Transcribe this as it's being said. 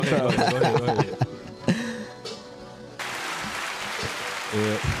intro. Go ahead.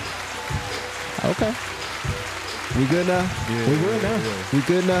 Yeah. Okay. We good now? Yeah, We good now. yeah. We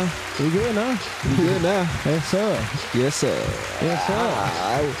good now? We good now. We good now? Yes, sir. Yes, sir. Yes,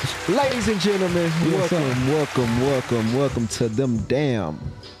 sir. Ladies and gentlemen, Yes, sir. welcome to them damn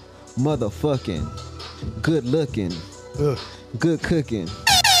motherfucking good looking, good cooking,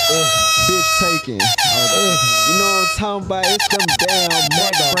 bitch taking. You know what I'm talking about? It's them damn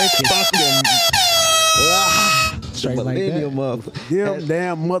motherfucking Straight like millennial that. motherfucker. Them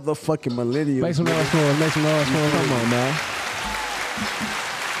damn motherfucking millennials. Make some noise for us. Make some noise for us. Come on now.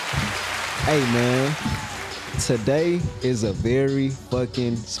 Hey man, today is a very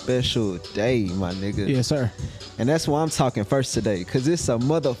fucking special day, my nigga. Yes, sir. And that's why I'm talking first today, cause it's a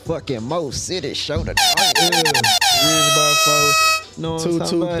motherfucking Mo City show today. Know what I'm 2,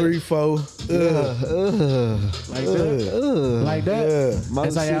 talking 2, about? 3, 4. Like that. Like that. Mo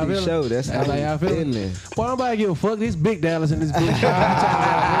That's how y'all City feeling? show. That's how y'all y'all feeling? feeling. Boy, nobody give a fuck. This big Dallas in this bitch.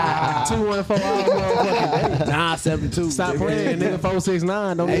 214 all motherfucking day. 972. Stop playing, nigga.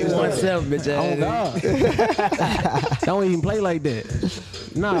 469. Don't even 817, bitch. Oh God. Don't even play like that.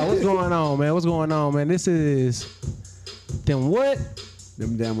 Nah, what's going on, man? What's going on, man? This is them what?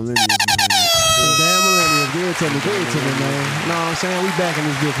 Them damn millennials. Them damn millennials. Give it to me, man. You know what I'm saying? We back in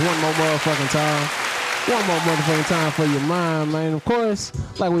this bitch one more motherfucking time. One more motherfucking time for your mind, man. Of course,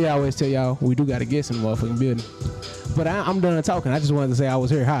 like we always tell y'all, we do got a guest in the motherfucking building. But I'm done talking. I just wanted to say I was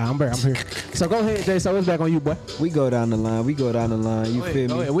here. Hi, I'm here. So go ahead, Jay. So it's back on you, boy. We go down the line. You feel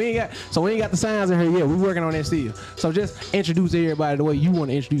Go me? ahead. We ain't got the signs in here yet. We working on that still. So just introduce everybody the way you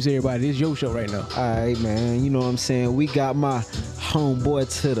want to introduce everybody. This is your show right now. All right, man. You know what I'm saying? We got my homeboy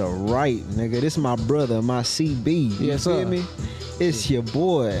to the right, nigga. This my brother, my CB. You Yes, feel sir. me? It's your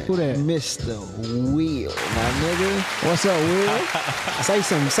boy, Who that? Mr. Will, my nigga. What's up, Will? Say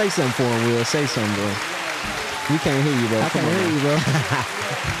something for him, Will. Say something, bro. We can't hear you, bro. I can't hear you, bro.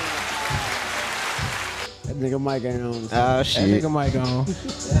 That nigga mic ain't on. Oh, That shit. nigga mic on.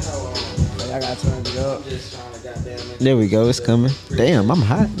 I got to turn it up. There we go. It's coming. Damn, I'm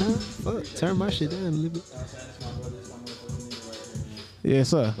hot now. Fuck. Turn my shit down a little bit. Yes,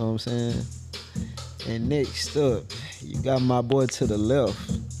 sir. You know what I'm saying? And next up, you got my boy to the left.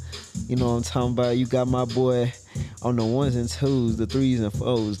 You know what I'm talking about? You got my boy on the 1s and 2s, the 3s and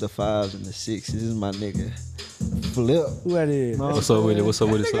 4s, the 5s and the 6s. This is my nigga. Flip. Who that is? No, What's up with it? What's up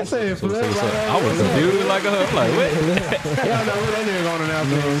with it? Nigga said What's up? flip like that. I was confused like I'm like, what? Y'all know who that nigga going to now, You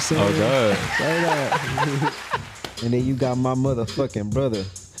know what I'm saying? Oh God. And then you got my motherfucking brother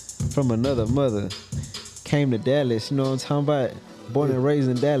from another mother. Came to Dallas, you know what I'm talking about? Born and raised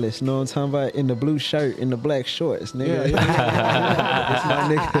in Dallas, you know what I'm talking about? In the blue shirt, in the black shorts, nigga. It's my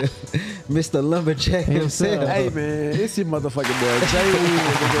nigga, Mr. Lumberjack himself. Hey, man. It's your motherfucking boy. Jay Will,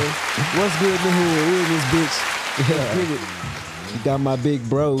 nigga. What's good in the hood? We in this bitch. Yeah. You got my big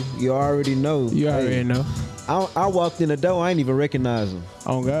bro. You already know. You already know. I walked in the door. I ain't even recognize him.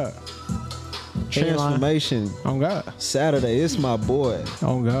 On God. Transformation On God. Saturday. It's my boy.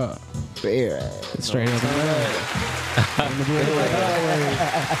 On God. Bear ass. Straight up. On the board like always.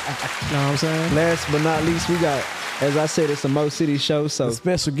 Know what I'm saying? Last but not least, we got, as I said, it's a Mo City show. So A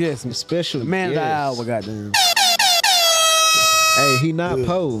special guest. special Man of the guest. hour, goddamn. Hey, he not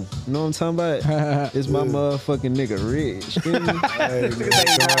Poe. You know what I'm talking about? It's my motherfucking nigga Rich. Feel me? Hey, man, going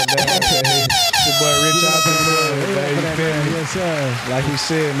down. Your boy Rich out in the mud, baby. You feel me? Yes, sir. Like he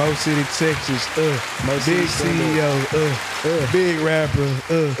said, Mo City, Texas, big CEO, big rapper,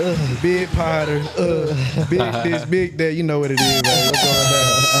 big potter, big this, big that. You know what it is, man. What's going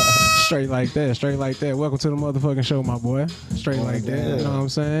down? Straight like that. Straight like that. Welcome to the motherfucking show, my boy. Straight like that. You know what I'm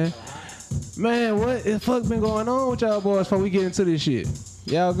saying? Man, what the fuck been going on with y'all boys before we get into this shit?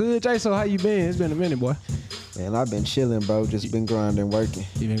 Y'all good? Jay, so how you been? It's been a minute, boy. Man, I've been chilling, bro. Just been grinding, working.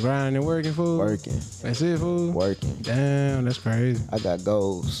 You been grinding and working, fool? Working. That's it, fool? Working. Damn, that's crazy. I got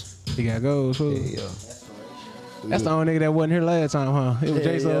goals. You got goals, fool? Yeah. That's the only nigga that wasn't here last time, huh? It was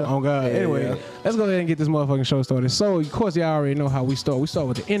Jason. yeah. Oh God. Yeah, Anyway, yeah. let's go ahead and get this motherfucking show started. So, of course, y'all already know how we start. We start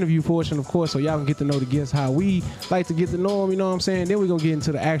with the interview portion, of course, so y'all can get to know the guests how we like to get to know them. You know what I'm saying? Then we're gonna get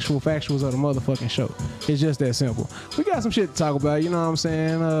into the actual factuals of the motherfucking show. It's just that simple. We got some shit to talk about. You know what I'm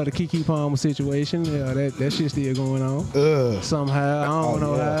saying? The Keke Palmer situation. Yeah, that shit still going on somehow. I don't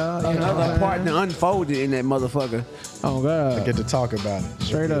know how. You know what Another I'm partner unfolded in that motherfucker. saying? Oh God. Get to talk about it.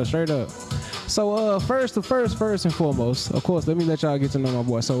 Straight up, straight up. So first and foremost, of course, let me let y'all get to know my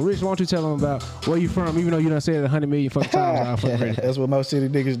boy. So Rich, why don't you tell him about where you from, even though you done said it 100 million fucking times already. That's what most city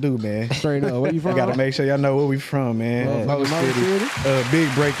niggas do, man. Straight up, where you from? I gotta make sure y'all know where we from, man. Mo Mo City. City.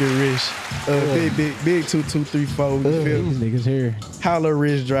 Big Breaking Rich. Big 2234. You feel These me? niggas here. Holla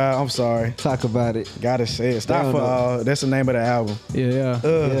Rich Drive. I'm sorry. Talk about it. Gotta say it. Stop Down for up. all. That's the name of the album. Yeah.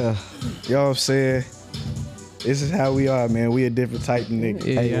 Yeah. You know what I'm saying? This is how we are, man. We a different type of nigga.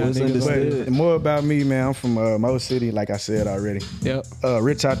 Yeah, Hey, what's niggas understood? But more about me, man. I'm from Mo City, like I said already. Yep.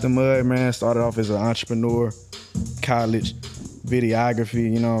 Rich out the mud, man. Started off as an entrepreneur, college,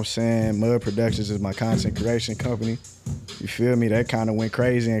 videography, you know what I'm saying? Mud Productions is my content creation company. You feel me? That kind of went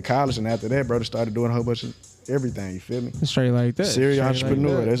crazy in college, and after that, brother started doing a whole bunch of everything, you feel me? Straight like that. Serious Straight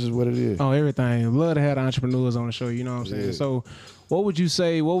entrepreneur, like that. that's just what it is. Oh, everything. Love to have the entrepreneurs on the show, you know what I'm saying? Yeah. So what would you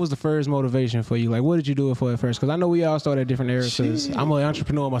say, what was the first motivation for you? Like, what did you do it for at first? Because I know we all start at different eras, because I'm an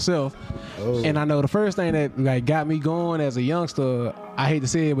entrepreneur myself. Oh. And I know the first thing that like got me going as a youngster, I hate to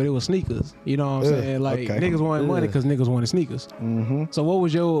say it, but it was sneakers. You know what I'm saying? Like, okay. niggas wanted money because niggas wanted sneakers. Mm-hmm. So what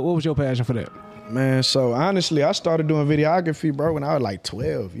was your passion for that? Man, so honestly, I started doing videography, bro, when I was like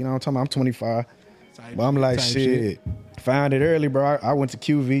 12. You know what I'm talking about? I'm 25. But I'm like, shit. Found it early, bro. I went to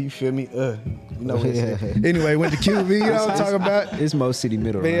QV, you feel me? You know what I'm saying? Anyway, went to QV, you know what I'm talking about? It's Mo City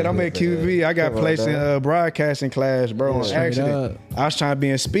Middle. Man, right I'm here, at QV. I got Come on, placed in dog. broadcasting class, bro, on Straight accident. I was trying to be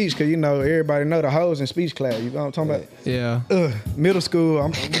in speech, because, you know, everybody know the hoes in speech class. You know what I'm talking Yeah. about? Middle school,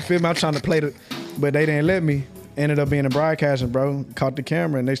 you feel me? I'm trying to play but they didn't let me. Ended up being in broadcasting, bro. Caught the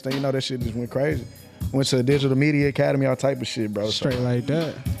camera, and next thing you know, that shit just went crazy. Went to a digital media academy, all type of shit, bro. Straight like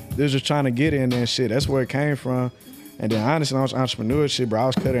that. They was just trying to get in there and shit. That's where it came from. And then honestly, I was entrepreneurship, bro. I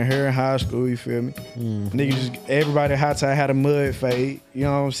was cutting hair in high school, you feel me? Niggas just, everybody at high tide had a mud fade. You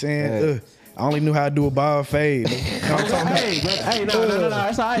know what I'm saying? Yeah. I only knew how to do a bald fade. You know what I'm talking about? Hey, no,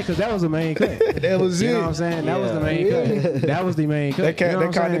 that's all right, because that was the main cut. That was You it. know what I'm saying? That was the main cut. That was the main cut. They You know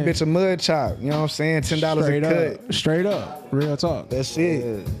what called I'm that saying? bitch a mud chop. You know what I'm saying? $10 Straight a cut. up. Straight up. Real talk. That's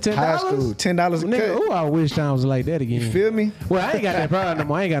it. $10? High school, $10 a Nigga, cut. ooh, I wish time was like that again. You feel me? Well, I ain't got that problem no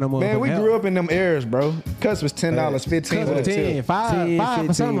more. I ain't got no more. Man, we grew up in them eras, bro. Cuts was $10, 15 with a tip. 10, 5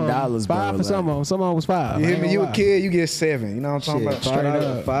 for some of them. $15, bro, 5 for some of them. Some of them was 5. You I hear ain't me? gonna You a lie. kid, you get 7. You know what I'm talking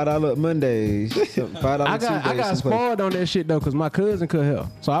Shit, about? $5 Mondays. $5 I got spoiled on that shit though, cause my cousin could help,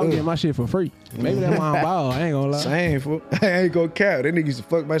 so I was getting my shit for free. Maybe that's why I'm bald. I ain't gonna lie. Same, fool. I ain't gonna cap. That nigga used to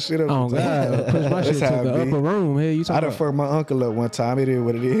fuck my shit up. Oh God, push my shit That's to how the it be. upper room. Hey, you I talking done about? fucked my uncle up one time. It is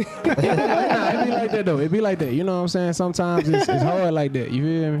what it is. It be like that though. It be like that. You know what I'm saying? Sometimes it's hard like that. You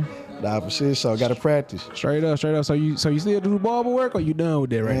feel me? Nah, for shit, so gotta practice. Straight up. So you still do barber work, or you done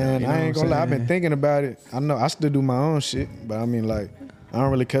with that right now? Man, You know I ain't what gonna I'm lie. I've been saying? thinking about it. I know I still do my own shit, but I mean, like, I don't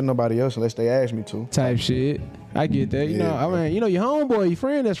really cut nobody else unless they ask me to. Type shit. I get that. You Yeah, know, I bro. mean, you know, your homeboy, your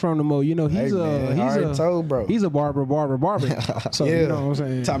friend that's from the Mo, you know, he's Hey, man, I already told, bro. he's a barber. So Yeah, you know what I'm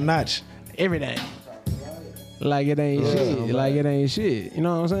saying? top notch. Everything. Like it ain't shit. Like it ain't shit. You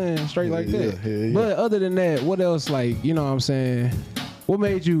know what I'm saying? Straight like that. yeah. But other than that, what else? Like, you know what I'm saying? What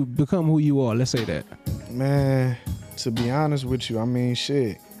made you become who you are? Let's say that. Man, to be honest with you, I mean,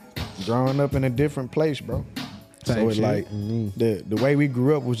 shit. Growing up in a different place, bro. So Type it's shit. like the way we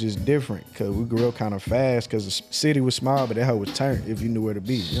grew up was just different, cause we grew up kind of fast, cause the city was small, but that hoe was turned if you knew where to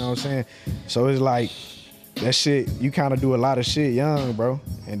be. You know what I'm saying? So it's like that shit. You kind of do a lot of shit young, bro,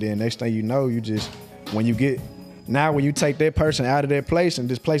 and then next thing you know, you just when you take that person out of that place and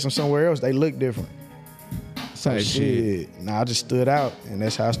just place them somewhere else, they look different. Type shit. Shit. Nah, I just stood out, and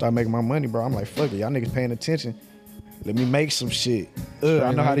that's how I started making my money, bro. I'm like, fuck it, y'all niggas paying attention. Let me make some shit.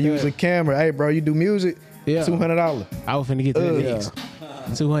 I know how to use a camera. Hey, bro, you do music? Yeah. $200. I was finna get to that Yeah.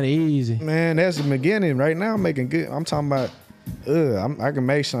 next. 200 easy. Man, that's the beginning. Right now, I'm making good. I'm talking about, I can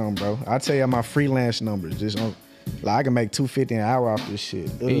make something, bro. I tell you my freelance numbers. Just like I can make $250 an hour off this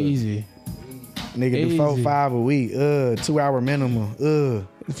shit. Easy. Nigga do Easy. 4-5 a week. 2 hour minimum.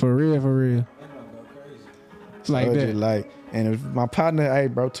 For real. Like So that. just like, and if my partner, hey,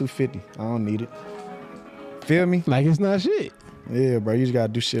 bro, 250. I don't need it. Feel me? Like it's not shit. Yeah, bro. You just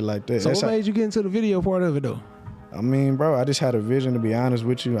gotta do shit like that. So That's what how- made you get into the video part of it though? I mean, bro, I just had a vision, to be honest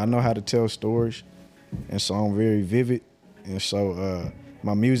with you. I know how to tell stories, and so I'm very vivid. And so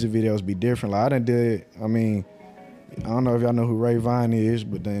my music videos be different. Like I done did, I mean, I don't know if y'all know who Ray Vine is,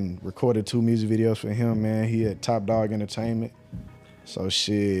 but then recorded 2 music videos for him, man. He had Top Dog Entertainment. So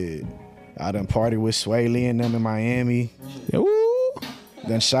shit, I done partied with Sway Lee and them in Miami. Ooh.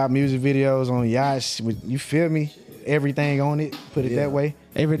 Done shot music videos on yachts. You feel me? Everything on it, put it that way.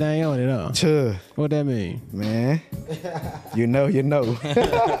 Everything on it, huh? Tuh, What that mean? man. You know.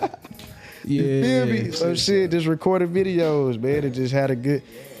 Yeah. Feel me? So shit, just recorded videos, man. It just had a good.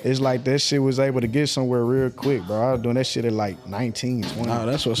 it's like that shit was able to get somewhere real quick, bro. I was doing that shit at like 19, 20. Oh,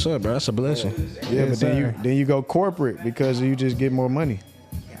 that's what's up, bro. That's a blessing. Yeah, Yes, but sir. then you go corporate because you just get more money.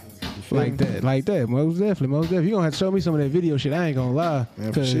 Like that. Most definitely. You gonna have to show me some of that video shit. I ain't gonna lie.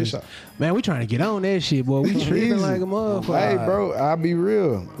 Man, for 'Cause, shit. man, we trying to get on that shit, boy. We tripping like a motherfucker. Hey, bro, I'll be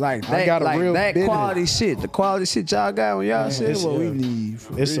real. Like I that, got a like real that business. quality shit. The quality shit y'all got when y'all said it's- what we need.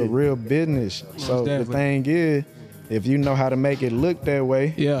 It's a real business. So the definitely. thing is, if you know how to make it look that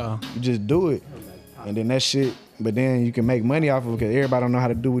way, Yeah. you just do it. And then that shit, but then you can make money off of it because everybody don't know how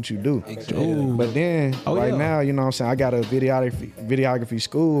to do what you do. Ooh. But then, Oh, right yeah. now, you know what I'm saying? I got a videography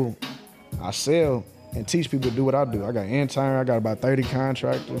school. I sell and teach people to do what I do. I got intern. I got about 30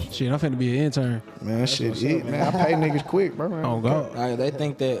 contractors. Shit, I'm finna be an intern. Man, that shit eat. Man, I pay niggas quick, bro. Man. Oh God. They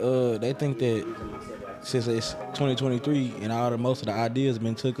think that since it's 2023 and most of the ideas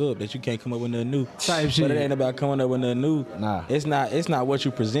been took up, that you can't come up with nothing new. Type shit. But it ain't about coming up with nothing new. Nah. It's not what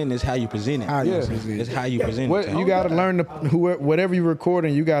you present. It's how you present it. It's how you present What it. you got to learn whatever you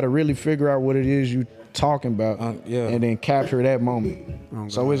recording, you got to really figure out what it is you talking about, yeah. and then capture that moment.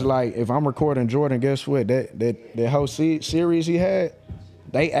 So it's like if I'm recording Jordan, guess what? That whole series he had,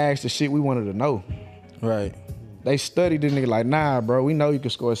 they asked the shit we wanted to know. Right. They studied this nigga like, nah, bro, we know you can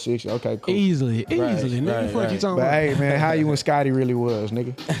score 60. Okay, cool. Easily. Nigga, fuck you talking But about? hey, man, how you and Scotty really was,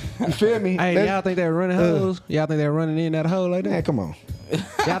 nigga? You feel me? Hey, y'all think they're running hoes? Y'all think they're running in that hole like Man, that? come on.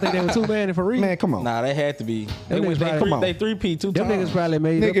 Y'all think they were two-man for real? Man, come on. Nah, they had to be. Them niggas probably- come on. They 3P two Them times. niggas probably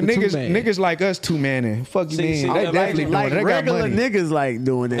made up the two-man. Niggas like us two-manning. Fuck you See, mean? see, They like- definitely Like doing it. They got regular money. niggas like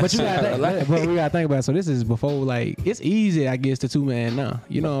doing that. But you gotta but we gotta think about it. So this is before, like, it's easy, I guess, to two-man now.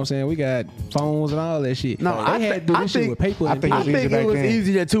 You know what I'm saying? We got phones and all that shit. No, they I had to do this shit with paper I and think I it's pen. easy think back it was then.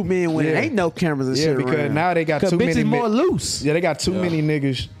 easier two men when Yeah. ain't no cameras and Yeah, shit because around. now they got 'Cause too many bitches more loose. Yeah, they got too many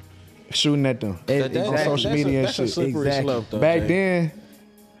niggas shooting at them on social media and that's a shit. slippery Exactly. slope, though, Back Jay. then,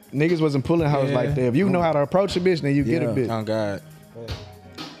 niggas wasn't pulling hoes Yeah. like that. If you know how to approach a bitch, then you get a Yeah. bitch. Oh God.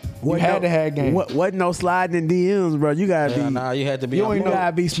 You had to have game. Wasn't no sliding in DMs, bro. You gotta Yeah, be. nah, you had to be. You on ain't You point.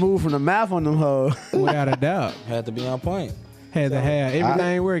 gotta be smooth from the mouth on them hoes. Without a doubt. Had to be on point. Had to have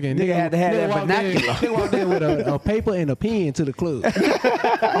everything working. Nigga had to have that walked in- vernacular. Nigga walked in with a paper and a pen to the club. in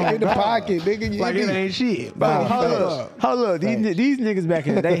the pocket, nigga. Like it ain't shit. Bro, Like, hold up. These niggas back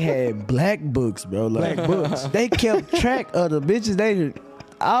in the day had black books, bro. Like, black books. They kept track of the bitches. They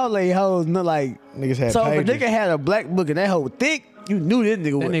all they hoes know like Niggas had So if a pages. nigga had a black book and that hoe thick, you knew this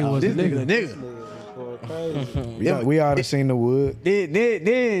nigga That nigga was this the nigga. nigga. We already seen the wood. Then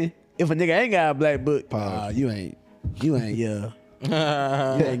if a nigga ain't got a black book, you ain't yeah. You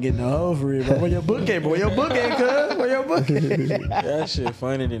ain't getting no hoe for real, bro. Where your book at, bro? Where your book at, cuz? Where your book at? That shit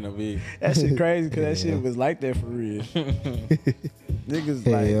funny than a bitch. That shit crazy because that shit was like that for real. Niggas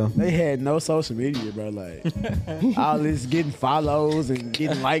Hell. like they had no social media, bro. Like all this getting follows and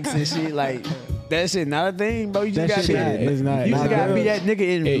getting likes and shit. Like that shit not a thing, bro. You just That gotta shit be that. is not. You just not gotta be good. that nigga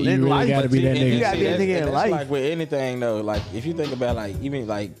in, Yeah, you in really life. gotta be that nigga. You gotta be that nigga in that's life. like with anything though. Like if you think about like even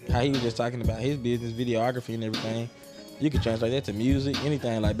like how he was just talking about his business, videography and everything. You can translate that to music,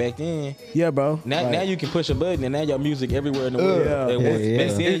 anything. Like back then, Yeah, bro. now you can push a button and now your music everywhere in the world. Yeah. At once.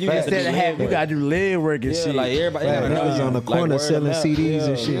 Back then, you had to do Instead of having, you legwork. gotta do leg work and Yeah, shit. like everybody Right. gotta know Niggas you. on the Like, corner word of selling mouth. CDs and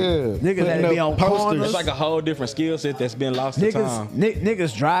Yeah. shit. Yeah. Niggas had to be on corners. It's like a whole different skill set that's been lost to time.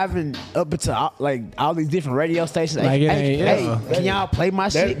 Niggas driving up into like all these different radio stations. Like, hey, it ain't- hey, yeah. can y'all play my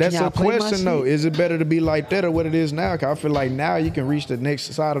shit? That's Can y'all a play my question though. shit? Is it better to be like that or what it is now? Cause I feel like now you can reach the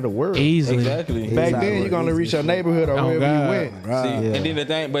next side of the world. Easily. Exactly. Back then you gonna reach your neighborhood or Oh, wherever God. you went. See, and then the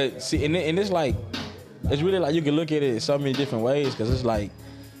thing, but see, and it's like, it's really like you can look at it so many different ways because it's like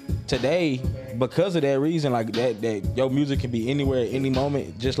today, because of that reason, like that your music can be anywhere at any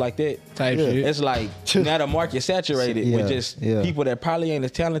moment, just like that. Type Yeah. shit. It's like now the market saturated with just people that probably ain't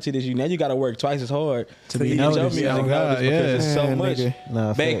as talented as you. Now you got to work twice as hard to be get your noticed. music Oh, God, noticed because it's so Man, much. nigga. Nah,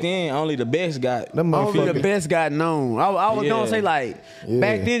 Back fact. then, only the best got. Them Only the motherfuckers. best got known. I was Yeah. gonna say like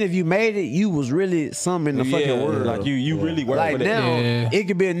back then, if you made it, you was really something in the fucking world. like you really work Like for that. now, Yeah. it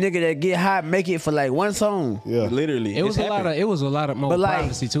could be a nigga that get hot, make it for like one song. Yeah. Literally, It was a lot of. It was a lot of more But like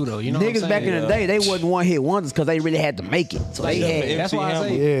privacy too, though. You know, what I'm niggas back saying? in the day, they wasn't one hit wonders because they really had to make it. So they had. That's why I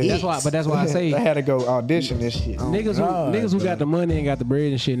say. Yeah. That's why. But that's why I say. They had to go audition this shit. Niggas who got the money and got the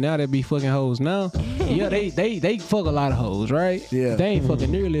bread and shit, now they be fucking hoes now. Yeah, they fuck a lot of hoes, right? Yeah. They ain't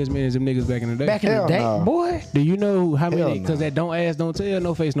fucking nearly as many as them niggas back in the day. Back in Hell the day, nah. boy. Do you know how many? Hell Because nah. that don't ask, don't tell,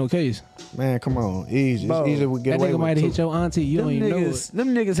 no face, no case. Man, come on. Easy. Bro, It's easy we get That away nigga with might it, have hit too. your auntie. You don't even know it. Them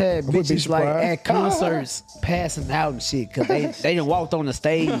niggas had would be bitches like surprised. at concerts passing out and shit because they done walked on the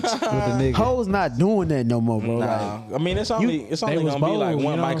stage stage. with the nigga. Hoes not doing that no more, bro. Nah, I mean it's only was gonna be bold, like you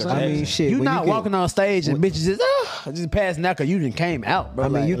one know what Michael I'm saying? I mean, Jackson. shit. You when not get- walking on stage and bitches just passing out because you done came out, bro. I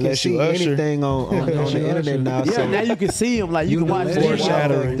mean, Like, you can unless you see Usher. anything on the Unless you internet Usher. now. yeah, so now you can see them. Like you can watch unless them. you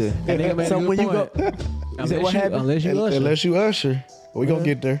Foreshadowing. That nigga made a So good when you go, point. you said what happened? Unless you Usher. Unless you Usher. We gonna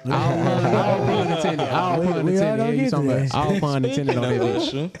get there. All pun intended. All pun We all intended. gonna Yeah, you get talking there. about all pun intended on that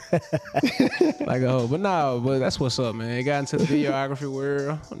bitch. Usher. Like, oh, but no, but that's what's up, man. It got into the videography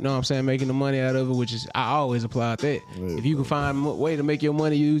world. You know what I'm saying? Making the money out of it, which is, I always applaud that. If you can find a way to make your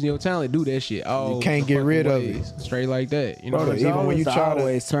money using your talent, do that shit. Oh, You can't get rid of it. Straight like that. You know Bro, what I'm even saying? when you try to-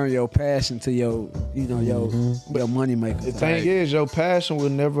 always turn your passion to your, your money maker. The thing is, your passion will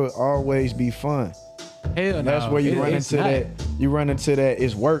never always be fun. Hell And that's no. where you run It's into not. that. You run into that.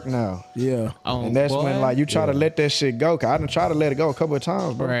 It's work now. Yeah. Oh, And that's boy. when like you try to let that shit go. Cause I done tried to let it go a couple of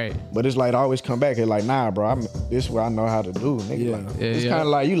times, bro. Right. But it's like it always come back. It's like, nah, bro. This is what I know how to do, nigga. Yeah. Like, Yeah, it's yeah. kind of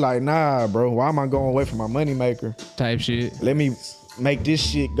like you like, nah, bro. Why am I going away from my money maker? type shit. Let me make this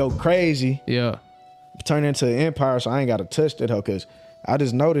shit go crazy, Yeah. turn into an empire, so I ain't gotta touch that hoe. Cause I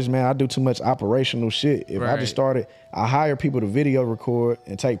just noticed, man, I do too much operational shit. If I Right. just started, I hire people to video record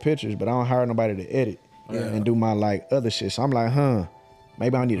and take pictures, but I don't hire nobody to edit and do my like other shit. So I'm like,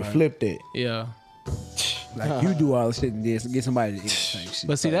 maybe I need to flip that. Yeah. Like you do all the shit and then get somebody to edit type shit.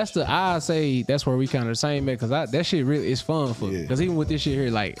 But see, I say that's where we kind of the same, man. Cause that shit really is fun for me. Yeah. Cause even with this shit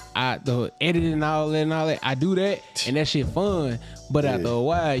here, like the editing and all that, I do that, and that shit fun. But after a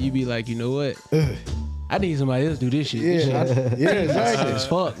while, you be like, you know what? I need somebody else to do this shit. This shit Yeah, exactly. as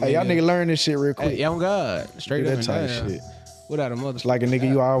fuck. Hey, y'all nigga learn this shit real quick. Hey, on God, straight Do up that and type down. shit. Without a mother. It's like a nigga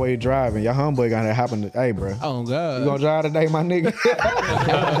you always driving. Your homeboy gonna happen to, hey, bro. Oh God. You gonna drive today, my nigga?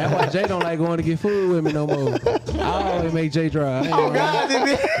 That's why Jay don't like going to get food with me no more. I always make Jay drive.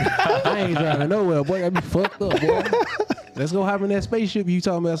 I ain't driving nowhere, boy. I be fucked up, boy. Let's go hop in that spaceship you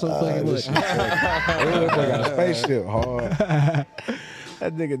talking about so fucking much. Got a spaceship hard.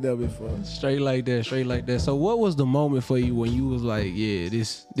 That nigga done before. Straight like that, straight like that. So what was the moment for you when you was like, yeah,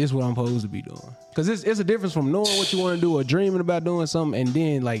 this what I'm supposed to be doing? Because it's a difference from knowing what you want to do or dreaming about doing something and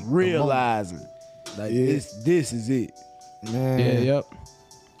then like Realizing. Like Yeah. this is it. Man, Yeah, yep.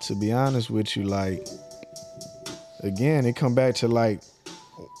 to be honest with you, like, again, it come back to like,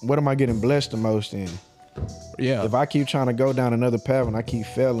 what am I getting blessed the most in? Yeah. If I keep trying to go down another path and I keep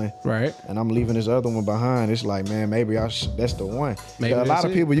failing, Right. and I'm leaving this other one behind, it's like, man, maybe that's the one. Maybe A lot that's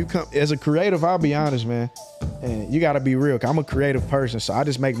of it. people, you come as a creative, I'll be honest, man, and you got to be real. 'Cause I'm a creative person, so I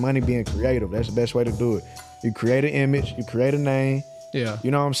just make money being creative. That's the best way to do it. You create an image, you create a name, Yeah. you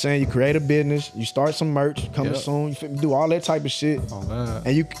know what I'm saying? You create a business, you start some merch coming Yep. soon, you feel me? Do all that type of shit. Oh God.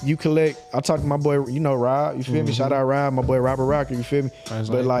 And you collect. I talk to my boy, you know, Rob. You feel me? Shout out Rob, my boy Robert Rocker. You feel me? That's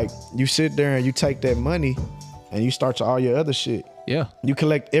But like- like, you sit there and you take that money, and you start to all your other shit. Yeah. You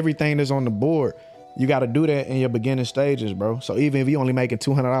collect everything that's on the board. You got to do that in your beginning stages, bro. So even if you only making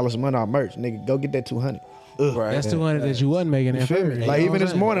 $200 a month on merch, nigga, go get that 200. Right. That's 200 that you wasn't making You at feel first. me? Like even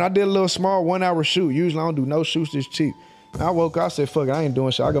this morning, I did a little small 1 hour shoot. Usually I don't do no shoots this cheap. I woke up, I said, fuck it, I ain't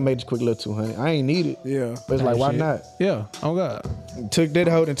doing shit. I gonna make this quick little 200. I ain't need it. Yeah. But it's like, why shit. not? Yeah. Oh God. Took that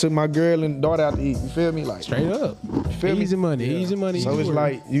hoe and took my girl and daughter out to eat. You feel me? Like Straight up. You feel me? Easy money. Easy money. So easy it's work.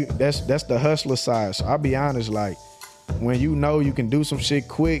 like you that's the hustler side. So I'll be honest, like when you know you can do some shit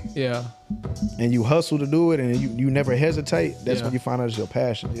quick Yeah. and you hustle to do it and you never hesitate, that's Yeah. when you find out it's your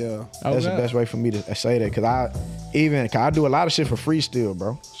passion. Yeah. Oh, That's the God. best way for me to say that. Cause I do a lot of shit for free still,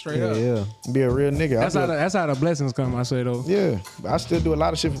 bro. Straight Yeah, up. yeah. Be a real nigga. That's how the blessings come. I say though. Yeah, but I still do a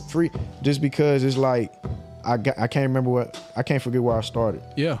lot of shit for free just because it's like I can't forget where I started.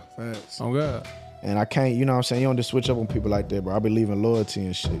 Yeah. Facts. Oh God. And I can't, you know what I'm saying? You don't just switch up on people like that, bro. I believe in loyalty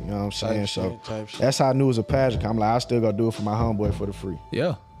and shit, you know what I'm saying? So type shit. that's how I knew it was a passion. I'm like, I still gotta do it for my homeboy for the free.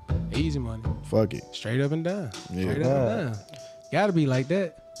 Yeah. Easy money. Fuck it. Straight up and down. Yeah. Straight up and down. Gotta be like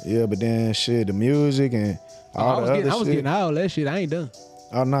that. Yeah, but then shit, the music and all the other I was shit. getting all that shit. I ain't done.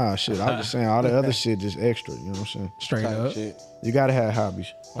 Oh nah, shit. I'm just saying all the other shit just extra, you know what I'm saying? Straight Type up. shit. You gotta have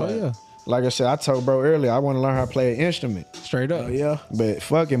hobbies. Oh yeah. Like I said, I told bro earlier, I want to learn how to play an instrument. Straight up. Oh yeah. But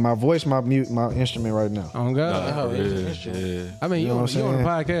fucking my voice, my instrument right now. Oh God. Oh, Yeah, it's- yeah. I mean, You know what I'm you on a saying?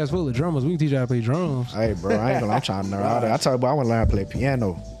 podcast full of drummers. We can teach you how to play drums. Hey, bro, I ain't gonna. I'm trying to learn all that. I told bro, I want to learn how to play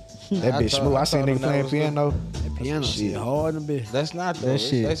piano. That bitch smooth. I seen told him nigga that playing was the- piano. Piano shit hard and bit. That's not though. That It's-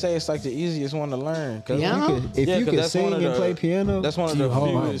 shit. They say it's like the easiest one to learn. 'Cause Piano? If Yeah, you 'cause can that's one sing of and the- play piano, That's one of the hard,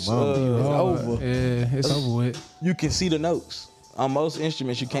 fewest. mama. It's over. Yeah, it's over with. You can see the notes on most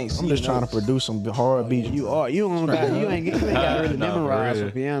instruments you can't see. I'm just trying to produce some hard beats. You ain't got really memorize for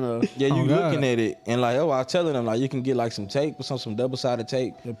the piano. Yeah, you Oh, God. looking at it and like, I was telling them like you can get like some tape or some double-sided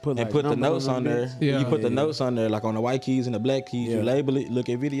tape And put, and like, put the numbers notes on on the there. bits. Yeah. You put the Yeah. notes on there like on the white keys and the black keys. You Yeah. label it, look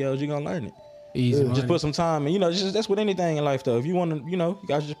at videos, you're gonna learn it. Easy. Just put some time and that's with anything in life though. If you want to, you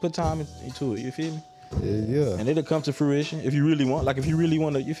guys just put time into it. You feel me? Yeah. And it'll come to fruition if you really want. Like if you really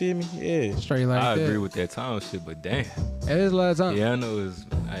want to, you feel me? Yeah. straight like I that. agree with that time shit, but damn. There's a lot of time. Piano is,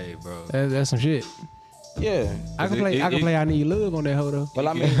 hey, bro. That's some shit. Yeah. I can play. I can play. I Need Love on that hoe though. But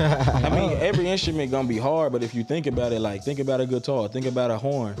I mean, every instrument gonna be hard. But if you think about it, like think about a guitar, think about a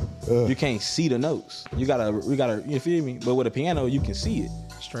horn. You can't see the notes. We gotta. You feel me? But with a piano, you can see it.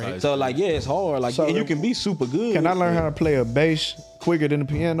 Straight. So like, yeah, it's hard. Like So you can be super good. Can I learn how to play a bass quicker than the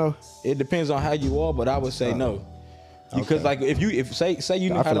piano? It depends on how you are, but I would say no. Because like if say you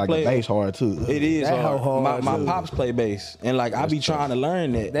know I how feel to like play the bass hard too. It is That hard. hoe hard, My too. pops play bass, and like I be trying to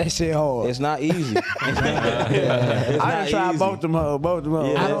learn that. That shit hard. It's not easy. It's I not done tried easy. both them hoes.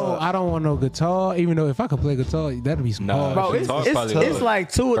 Yeah. I don't want no guitar. Even though if I could play guitar, that'd be some Nah. hard. Bro, shit. Guitar's probably it's tough.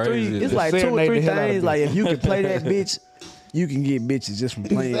 like two or Crazy. three. It's Just like 2 or serenade 3 the hell out of things. it. Like if you can play that bitch, you can get bitches just from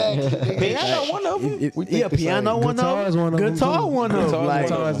playing. Piano, one of them. If- We yeah, think the piano same. one Guitar of is one them. of them, Guitar too. one of Guitar them. is Like one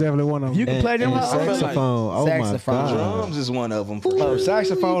Guitar is definitely one of them. you can play them And hoes. saxophone. Oh my Saxophone. god. Drums is one of them. For Oh, sure.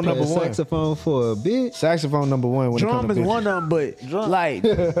 saxophone number Play one. saxophone for a bit. Saxophone number one. When it Drum comes is to one of them, but like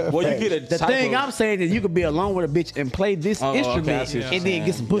Well, you get a the type thing of, I'm saying is you could be alone with a bitch and play this Oh, okay, I instrument see what and you're then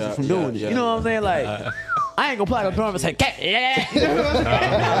get some pussy saying. from Yeah, doing yeah, it. You know what I'm saying? Like I ain't gonna play the drum and say, yeah.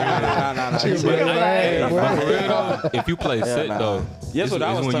 Nah. For real though, if you play set nah. though, That's what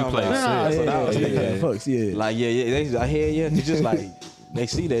I was when you talking play about. set. That's what I was thinking. Fucks, yeah. Like they I hear you. It's just like they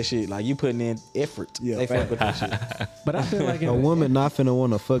see that shit. Like you putting in effort. Yeah, They fuck with that shit. But I feel like A woman not finna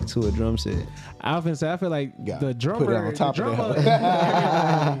want to fuck to a drum set. I feel like Got the drummer, put it on top the of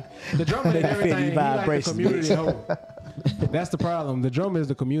drummer, the drummer and everything, he like the vibrations, community hoe. That's the problem. The drummer is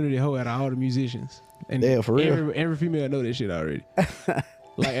the community hoe out of all the musicians. And Yeah, for real. Every female know this shit already.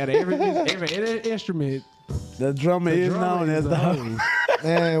 Like out of every instrument, The drummer the is drummer known is as the the hoe. hoe.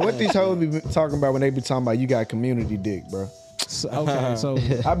 Man, what these hoes be talking about when they be talking about you got community dick, bro? So, okay, so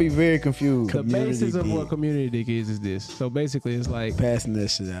I be very confused. the basis of dick. what community dick is this. So basically, it's like Passing that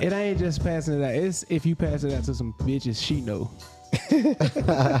shit out. it ain't just passing it out. It's if you pass it out to some bitches, she know.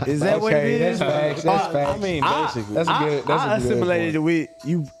 Is that what it Okay, is? that's facts. That's I facts. mean, basically. That's a good. That's I a good assimilated it point. with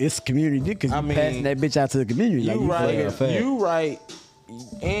you. It's community because I you mean, passing that bitch out to the community. Like, You you right, fact. you right,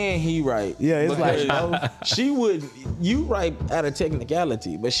 and he right. Yeah, it's like, Because she would, you right out of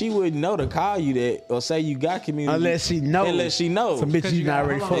technicality, but she wouldn't know to call you that or say you got community Unless she knows. Unless she knows. Some bitch you not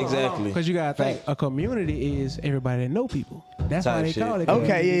ready for. Exactly. Because you gotta think a community is everybody that know people. That's why Type they shit. call it.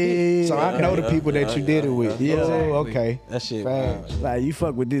 Okay, yeah. So I know the people that you did it with. Yeah. Oh, okay. That shit. Facts. Like you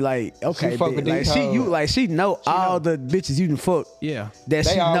fuck with the like okay, She fuck bitch. with like these she you hoes. like she know all the bitches you done fuck Yeah, that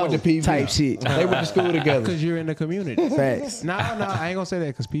They she all know went to PV. type shit. They went to school together. because you're in the community. Facts. No, I ain't gonna say that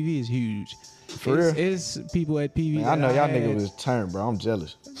because PV is huge. For real? It's people at PV. Man, I know that y'all had- niggas was turned, bro. I'm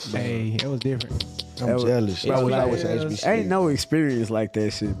jealous. Hey, it was different. I'm That was- jealous. Bro, I wish I like, was at HBC. ain't no experience like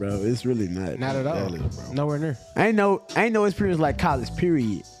that shit, bro. It's really not. Not at all. jealous, bro. Nowhere near. Ain't no experience like college,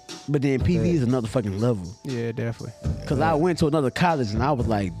 period. But then PV is another fucking level. Yeah, definitely. Cause I went to another college and I was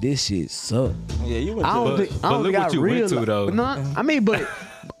like, this shit suck. Yeah, you went I to don't But- think I but don't look think what I you went realized. to, though. No, I mean, but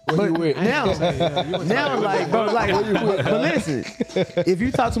now like, bro, like, but listen, if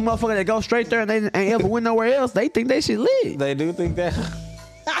you talk to motherfuckers that go straight there and they ain't ever went nowhere else, they think they shit lit. They do think that.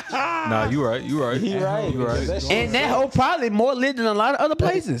 Nah, you right. You right. He right. You right. That shit- And that hoe probably more lit than a lot of other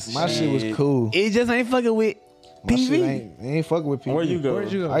places. My shit was cool. It just ain't fucking with My shit PV. ain't fucking with PV. Where you go?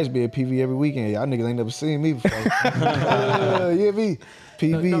 Where'd you go? I used to be at PV every weekend. Y'all niggas ain't never seen me before. Yeah, me.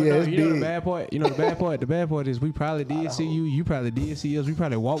 PV, No, yeah, it's you know the big. bad part. You know the bad part. The bad part is we probably did see you. You probably did see us. We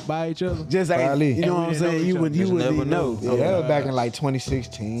probably walked by each other. Just ain't, Probably. you know what I'm And we didn't saying? know You each would other. even Just know. never Yeah, that was back in like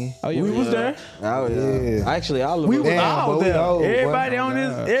 2016. Oh yeah, We was there. Oh, Yeah. Actually, all of We them. was Damn, all but we there. old, boy. Everybody on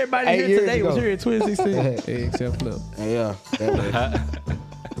this. Everybody 8 here years today was ago. here in 2016. Yeah, except Flip. Yeah.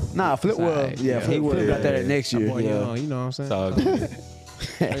 Nah, Flip was. alright. Yeah, Yeah. Flip got that next year. Boy, you know what I'm saying? It's all good.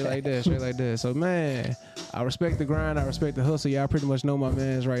 Straight like that, straight like that. So man, I respect the grind, I respect the hustle. Y'all pretty much know my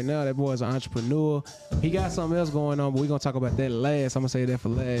man's right now. That boy's an entrepreneur. He got something else going on, but we're gonna talk about that last. I'm gonna say that for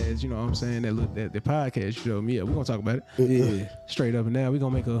last. You know what I'm saying? That the podcast you showed me. Yeah, we're gonna talk about it. Yeah. Straight up and down. We're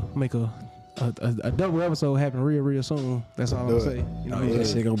gonna make a double episode happen real soon. That's all I'm gonna say. You know, That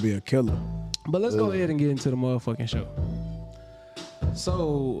shit gonna be a killer. but let's go ahead and get into the motherfucking show.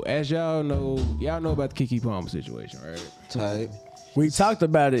 So, as y'all know about the Keke Palmer situation, right? Tight. We talked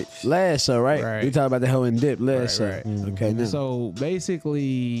about it last show, right? Right. We talked about the whole in depth last show. Right. Okay, now. So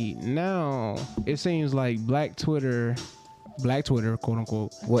basically, now it seems like Black Twitter, quote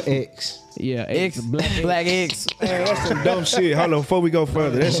unquote. What X? Yeah, Black X. Man, that's some dumb shit. Hold on, before we go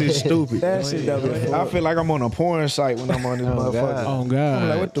further, that shit's stupid. That shit dumb as fuck. I feel like I'm on a porn site when I'm on this motherfucker. Oh I'm God,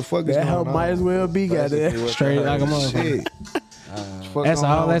 like, what the fuck is That going hoe on? might as well be goddamn. straight like a motherfucker. Shit. Fuck That's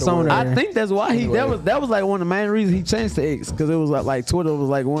going all that's on there. I think that's why that was like one of the main reasons he changed to X, because it was like Twitter was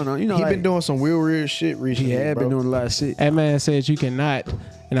like one of, you know, He like, been doing some weird shit recently. he had bro. been doing a lot of shit. That man said you cannot,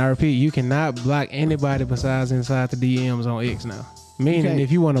 and I repeat, you cannot block anybody besides inside the DMs on X now. Meaning, if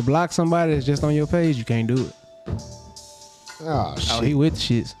you want to block somebody that's just on your page, you can't do it. Oh, Oh, shit. he with the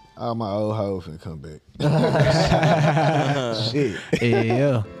shits. All my old hoes finna come back. Shit.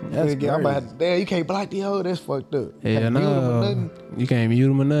 Yeah. That's I'm about to, damn, you can't block the hoe. That's fucked up. Yeah, Can't mute 'em or no. nothing. You can't mute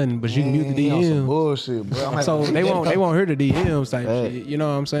them or nothing, but you can mute the Man, he on some DM. bullshit, bro. I'm So like, they won't hear the DMs type shit. You know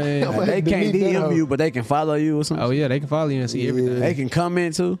what I'm saying? Yeah. They can't Delete that DM hoe. you, but they can follow you or something. Oh yeah, they can follow you and see everything. They can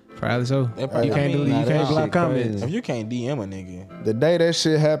comment too. Probably so. They probably- You can't I mean, you nah, can't that block shit comments. crazy. If you can't DM a nigga, the day that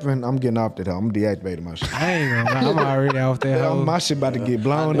shit happened, I'm getting off that hoe. I'm deactivating my shit. I ain't gonna lie, I'm already off that hoe. My shit about to get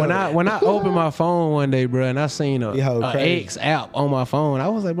blown When up. I opened my phone one day, bro, and I seen a crazy. X app on my phone, I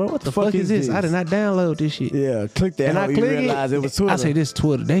was like, bro, what the fuck fuck is is this? this? I did not download this shit. Yeah, click that And I hoe, you click realize it was Twitter. I say this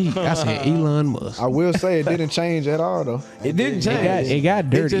Twitter. I said Elon Musk. I will say it didn't change at all though. It didn't change. It got It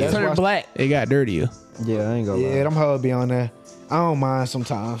dirty. just turned black. It got dirtier. Yeah, I ain't gonna Yeah, lie. them hoes be on there. I don't mind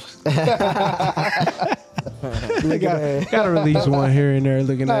sometimes. Look at that. Gotta release one here and there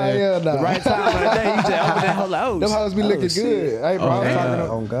looking Nah, at it. yeah, nah. Right time of the day, you just open that whole like, oh, Them hoes be looking good. Hey, bro, I was damn. talking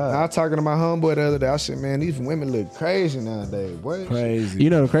to, Oh, God. I was talking to my homeboy the other day. I said, man, these women look crazy nowadays, boy. crazy. You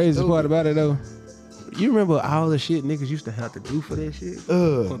know the craziest part about it though? You remember all the shit niggas used to have to do for that shit?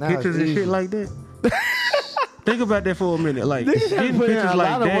 For Now pictures it's and shit easy. like that? Think about that for a minute. Like, Niggas getting put in pictures a like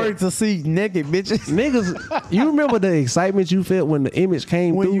lot of that. work to see naked bitches. Niggas, you remember the excitement you felt when the image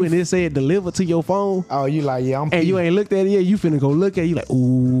came When through you- and it said deliver to your phone? Oh, you like, yeah, I'm And you peeved. ain't looked at it yet, you finna go look at it, you like,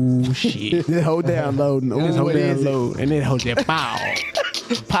 ooh, shit. This whole downloading. This whole What is it? download. And then hold that pow.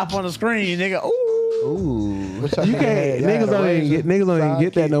 Pop on the screen, nigga. Ooh. What y'all You nigga had? can't, Y'all niggas had a don't even razor,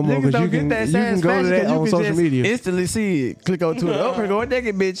 get that no more Niggas because don't you get can that you can go to that on social media. Instantly see it. Click on Twitter. Oh, go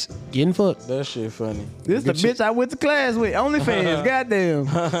naked bitch. Getting fucked. that shit funny. This the bitch I went to class with. OnlyFans. Goddamn.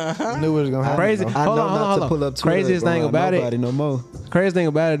 I knew it was gonna happen. Crazy. I Hold know on, not hold to on. pull up Twitter Craziest thing around about nobody it. no more. Crazy thing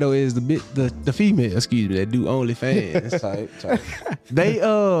about it though is the female, excuse me, that do OnlyFans. Type.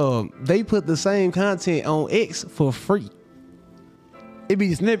 they put the same content on X for free. It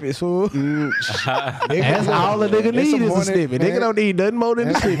be snippets, fool. That's all the nigga There's need some is a horny- snippet. man, Nigga don't need nothing more than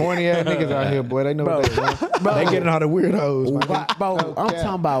a There's some snippet. horny ass niggas out here, boy. They know what they want. They getting all the weirdos. man. Bro, I'm talking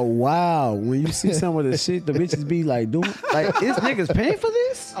about wow. When you see some of the shit the bitches be like doing, like, is niggas paying for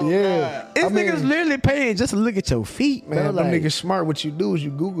this? Yeah. Is I mean, niggas literally paying just to look at your feet, man, bro? them Like, niggas smart. What you do is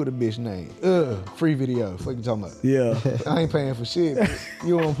you Google the bitch name. Free video. Fuck you talking about? yeah. I ain't paying for shit.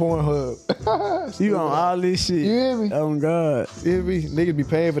 You on Pornhub. You on all this shit. You hear me? Oh God. You be niggas be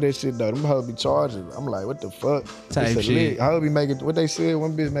paying for that shit though. Them hoes be charging. I'm like, what the fuck? Type It's a shit. lick. Hoes be making what they said.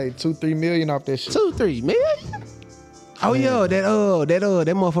 One bitch made 2-3 million off that shit. 2-3 million. Oh yeah, that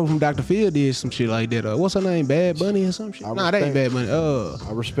motherfucker from Dr. Phil did some shit like that. What's her name? Bad Bunny or some shit? I Nah, that ain't Bad respect- Bunny.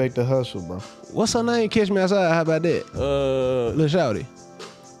 I respect the hustle, bro. What's her name? Catch Me Outside. How about that? Lil Shawty.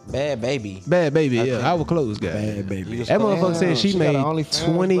 Bad baby. Bad Baby. Yeah, think- I was close, guy. Bad baby. You just That put- motherfucker said she she got made an OnlyFans,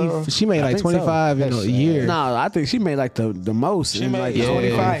 20. bro. She made like think so. 25 in a That's year. Nah, I think she made like the most. She in made like Yeah.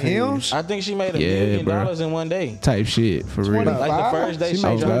 25 M's? I think she made $1 Yeah, million bro. in one day. Type shit for real. Like the first day She she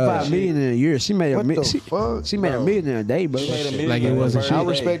made dropped that 25 shit. million in a year. She made What the fuck? She made $1 million in a day, bro. She made $1 million Like it in the wasn't first shit. I day.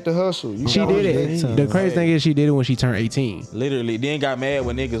 respect the hustle. You She got did respect. it. time. The crazy thing is she did it when she turned 18. Literally, then got mad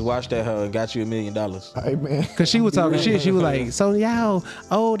when niggas watched that her and got you $1 million. Hey man. Cause she was talking shit. She was like, "So y'all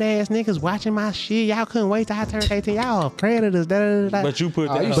old ass niggas watching my shit. Y'all couldn't wait till I turned 18. Y'all predators." Da, da, da, da. But you put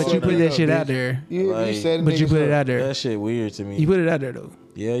Oh, that. you But you set put it that up, shit bitch. out there. You Like- set But you niggas put it up. out there. That shit weird to me. You put it out there though.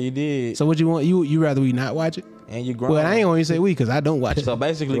 Yeah, you did. So what you want? You rather we not watch it? And you grown. Well, I ain't gonna say we because I don't watch it. So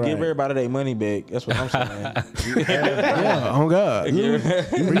basically, Right. give everybody their money back. That's what I'm saying. Yeah, on God. Lose that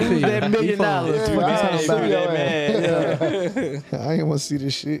 $1 million. Yeah, What you I talking see about? your Man, I ain't want to see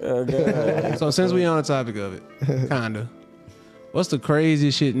this shit. So since we on the topic of it, kinda, what's the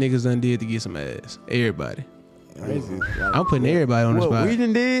craziest shit niggas done did to get some ass? Everybody. Crazy. I'm putting everybody on the What spot. we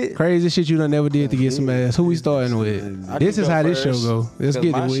done did? Crazy shit you done never did to get some ass. Who we starting with? I This can is go how this show first, go. Let's 'cause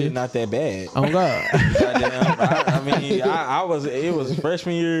get my it shit with. not that bad. On God. Goddamn. I mean, I was. It was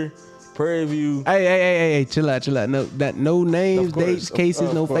freshman year. Prairie View. Hey, chill out. No names, Of course, dates,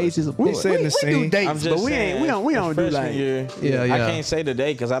 cases, no of course. faces. Of We course. setting the We do scene. dates, I'm just but we saying, don't do freshman like. year. Yeah. I can't say the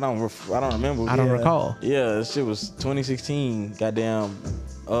date because I don't remember. I don't recall. Yeah, this shit was 2016. Goddamn,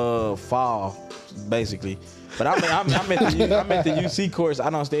 fall, basically. But I'm at the UC course. I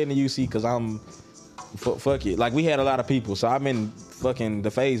don't stay in the UC because I'm fuck it. Like we had a lot of people, so I'm in fucking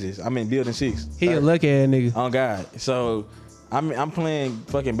the phases. I'm in building 6. He a lucky ass nigga. On God. So I'm playing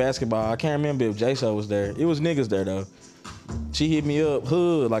fucking basketball. I can't remember if J-So was there. It was niggas there though. She hit me up,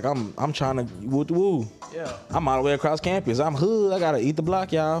 hood, like I'm trying to woo. Yeah. I'm all the way across campus. I'm hood. I gotta eat the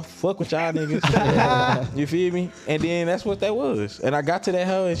block, y'all. Fuck with y'all niggas. You feel me? And then that's what that was. And I got to that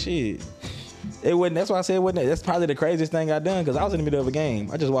hoe and shit. It wasn't. That's why I said it wasn't. That's probably the craziest thing I done because I was in the middle of a game.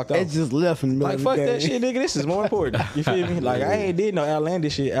 I just walked off. It just left in the middle Like of fuck the that game. shit, nigga. This is more important. You feel me? Like I ain't did no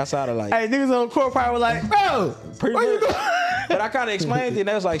outlandish shit outside of like. Hey, niggas on the court probably was like, bro, Pretty where you much. going? But I kind of explained it. And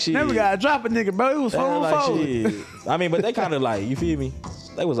they was like, shit. Never gotta drop a nigga, bro. It was They was 4 on like, 4. shit. I mean, but they kind of like, you feel me?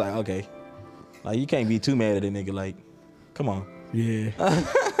 They was like, okay, like you can't be too mad at a nigga. Like, come on. Yeah.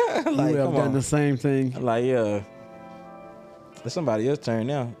 Like, We have come done on. the same thing. Like, yeah. It's somebody else's turn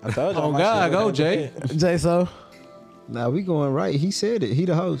now. I told you. Oh God, go Jay. Jay, so Nah, we going right. He said it. He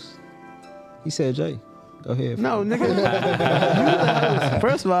the host. He said Jay. Go ahead. no, nigga. You the host.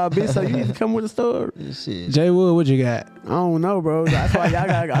 First of all, bitch, so you need to come with a story. Shit. Jay Wood, what you got? I don't know, bro. That's why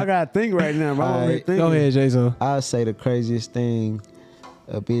I gotta think right now, bro. I'm All really right. thinking. Go ahead, Jay. I'll say the craziest thing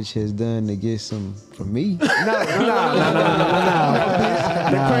a bitch has done to get some from me. No.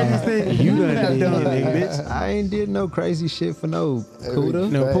 The craziest thing you done have done, bitch. I ain't did no crazy shit for no cooter.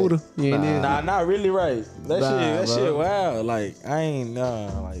 No Poodle. You ain't there. Nah, not really right. That Nah, shit bro. wild. Like, I ain't,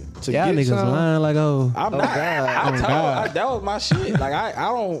 like. To Y'all get niggas some, lying like, oh. I'm not. That was my shit. Like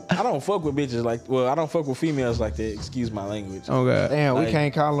I don't fuck with bitches like. Well, I don't fuck with females like that. Excuse my language. Oh God. Damn, Like- we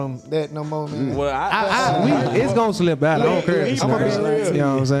can't call them that no more, man. Well, It's gonna slip out. I don't care. I'm gonna be real. You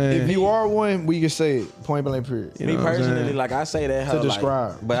know what I'm saying? If you are one, we can say it. Point blank period. You me know what I'm personally, saying? like I say that To hoe,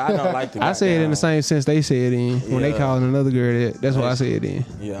 describe. like, but I don't like the. I say it in the same sense they say it in when they Yeah. calling another girl that. That's what I say it in.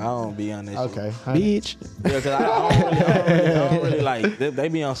 Yeah, I don't be on that. Shit. Okay. honey. Bitch. Yeah, cause I don't really like. They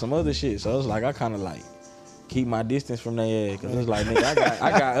be on some other shit, so it's like I kind of like keep my distance from their ass. Cause it's like, nigga,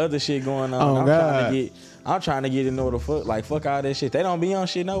 I got other shit going on. Oh, I'm God. trying to get in order fuck all that shit. They don't be on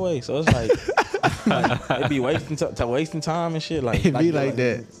shit no way, so it's like, they be wasting time and shit. Like It be like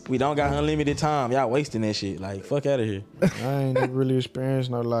that. We don't got unlimited time. Y'all wasting that shit. Like fuck out of here. I ain't never really experienced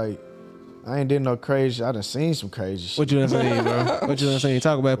no like. I ain't did no crazy. I done seen some crazy shit. What you done saying, bro? What you done saying?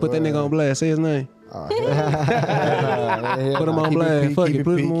 Talk about it. Put that nigga on blast. Say his name. Put Put him on blast. Fuck it.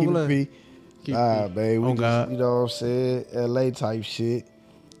 Put him on blast. Keep it. Babe. We Oh, just, God. you know what I'm saying? LA type shit.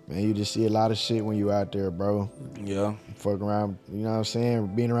 Man, you just see a lot of shit when you out there, bro. Yeah. Fuck around, you know what I'm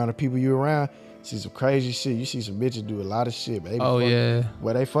saying? Being around the people you around, see some crazy shit. You see some bitches do a lot of shit, baby. Oh yeah.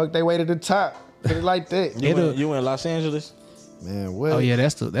 Well, they fuck they way to the top. Put it like that. You in Los Angeles? Man, what? Oh yeah.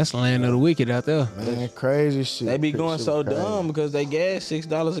 That's the land of the wicked out there. Man, crazy shit. They be going Shit so crazy. dumb because they gas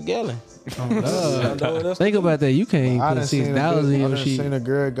 $6 a gallon. God. Think about that. You can't I put done seen $6 in I your done shit. seen a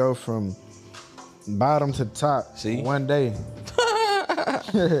girl go from bottom to top See? one day.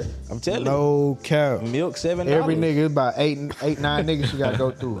 I'm telling No cap. you. Milk $7. Every nigga, it's about eight, 9 niggas she gotta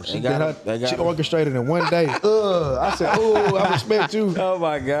go through. She They got did her, it. They got she it. orchestrated in one day. I said, I respect you. Oh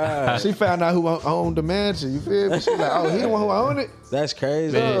my God. She found out who owned the mansion. You feel me? She like, oh, he the one who owned it. That's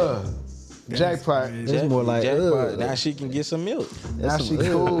crazy. Jackpot. It's more like, Jackpot. Now she can get some milk. Now she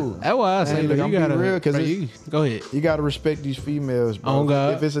cool. That's why I say, Hey, look, look, you I'm be gotta real, 'cause bro, it's- you, go ahead. You gotta respect these females, bro. Oh,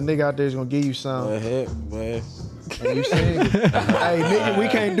 God. If it's a nigga out there that's gonna give you something, But heck, boy. and you saying, hey, nigga, we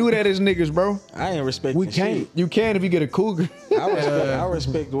can't do that as niggas, bro. I ain't respecting We can't. shit. You can if you get a cougar. I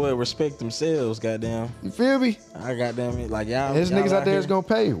respect themselves, goddamn. You feel me? I goddamn it. Like y'all. There's y'all niggas out there that's here. gonna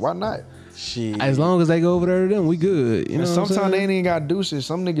pay. Why not? Shit. As long as they go over there to them, we good. You know And what I'm sometimes they saying? ain't even got deuces.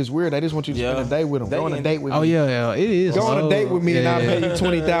 Some niggas weird. They just want you to Yeah. spend a day with them. They Go on a ain't- date with Oh me. yeah, it is. Go on a date with me and I'll Yeah. pay you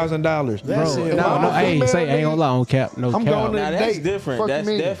 $20,000. Bro, That's it. no, hey, female, say, ain't gonna lie on cap, no I'm cap. going to- Now that's date. different. Fuck That's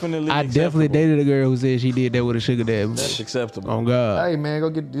you mean? definitely. I definitely acceptable. dated a girl who said she did that with a sugar daddy. That's acceptable. On God. Hey man, go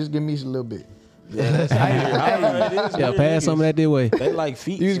just give me a little bit. Yeah, that's weird. I don't know, it is Yeah, weird pass niggas. some of that their way. They like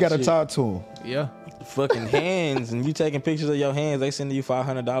feet. You just and gotta shit. talk to him. Yeah. Fucking hands, and you taking pictures of your hands. They sending you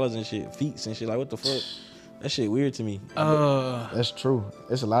 $500 and shit, feet and shit. Like what the fuck? That shit weird to me. That's true.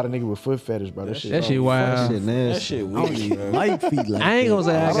 There's a lot of niggas with foot fetish, bro. That shit. That shit wild. Shit That nasty. shit weird, bro. Light feet like I ain't gonna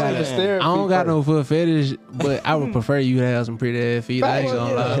say I got understand it. I don't feet got no foot fetish, but I would prefer you to have some pretty ass feet. I ain't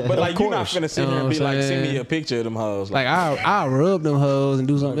gonna lie. But like, you're not finna sit here and be You know what like, I'm send me saying? a picture of them hoes. Like I rub them hoes and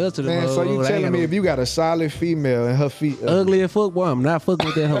do something else to them Man, hoes. so you I ain't telling got me no- if you got a solid female and her feet ugly as fuck, boy, I'm not fucking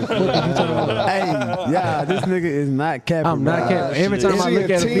with that hoe. Fuck you talking about? Hey, yeah, this nigga is not capping. I'm not bro. capping. Every time Is I she look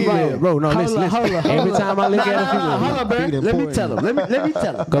a at a teen? female, bro, no, listen. Every time I look at a female, Hold on, bro. Let me tell him. Let me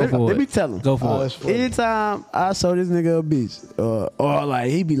tell him. Go for Let it. me tell him. Go for it. that's funny. Anytime I show this nigga a bitch, or like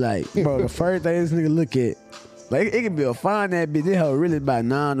he be like, bro, the first thing this nigga look at, like it could be a fine that bitch. This hoe really about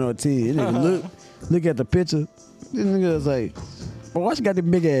 9 or 10. This nigga look at the picture. This nigga is like, bro, why she got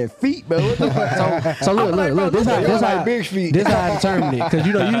them big ass feet, bro? What the fuck? So look. This how big feet. This how I determine it, because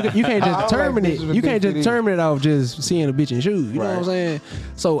you know you can't just I don't determine like it. bitches with You big can't just feet determine it off just seeing a bitch in shoes. You know what I'm saying?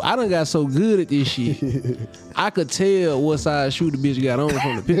 So I done got so good at this shit. I could tell what size shoe the bitch got on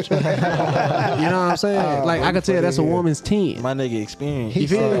from the picture. You know what I'm saying? Like I could tell that's a woman's 10. My nigga experience. You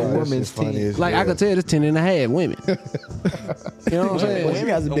feel me? Woman's team. Like I could tell it's 10 and a half women. You know what I'm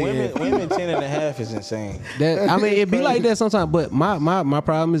saying? Women 10 and a half is insane. That, I mean, it be like that sometimes. But my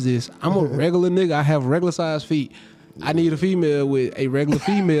problem is this: I'm a regular nigga. I have regular size feet. I need a female with a regular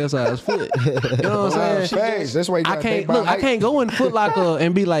female size foot. You know what I'm saying? Facts. That's why you I gotta can't think about look. I height. can't go in Foot Locker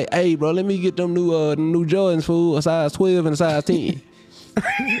and be like, "Hey, bro, let me get them new Jordans, fool, a size 12 and a size 10."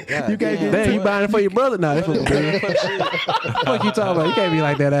 You can't get Damn, you buying it for your brother now? That fuck, fuck you talking about? You can't be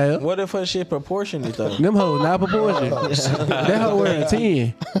like that, out here. What if her shit proportionate though? Them hoes not proportioned. That hoe wearing a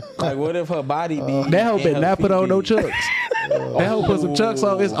 10. Like, what if her body be? That hoe and better her not put feet on no be- chucks. That hoe put some chucks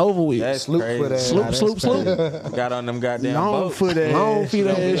on. It's over with. That's Sloop crazy. foot ass. Sloop. Got on them goddamn long boats. foot ass. Long feet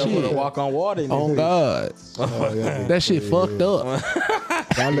ass Able to shit. walk on water. in Oh this God, that shit fucked up.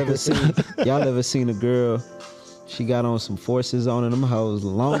 Y'all ever seen a girl? She got on some forces on and them hoes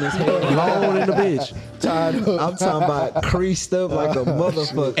long as hell. Long in the bitch, I'm talking about creased up like a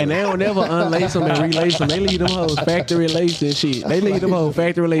motherfucker. and they don't ever unlace them and relace them. They leave them hoes factory laced and shit. They leave them hoes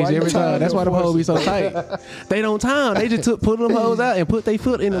factory laced every time. That's why them hoes be so tight. They don't time. They just put them hoes out and put their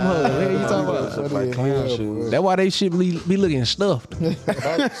foot in them hoes. What are you talking about? Like clown shoes. That's why they shit be looking stuffed. Trying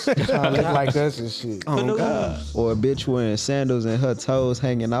to look like us and shit. Oh God, Or a bitch wearing sandals and her toes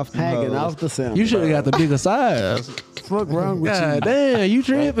hanging off them Hanging hoes. off the sound. you should have got the bigger size. Fuck wrong with God damn, you Man,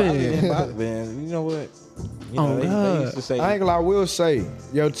 tripping? you know what? You Oh, know, they God. used to say, I ain't gonna lie, I will say,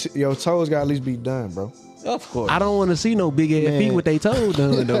 your toes gotta at least be done, bro. of course. I don't want to see no big ass feet with they toes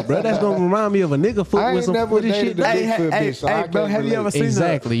done though, bro. That's gonna remind me of a nigga foot I with ain't some never footy dated shit. a Hey, Bigfoot hey, bitch, so hey, I bro, can't have you ever relate. seen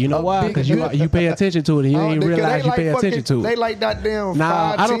Exactly. You know a why? big Because good- you pay attention to it and you ain't They realize you pay like attention to They it. like that damn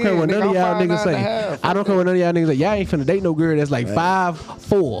Nah, I don't care what none of y'all niggas say. I don't care what none of y'all niggas say. Y'all ain't finna date no girl that's like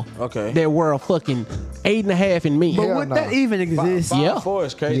 5'4". Okay. That were a fucking 8.5 in me. But Hell would no. that even exist? Yeah. 5'4"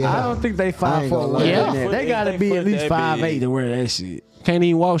 is crazy. Yeah. I don't think they I 5'4" ain't gonna lie. Yeah. yeah. They gotta be at least 5'8" to wear that shit. Can't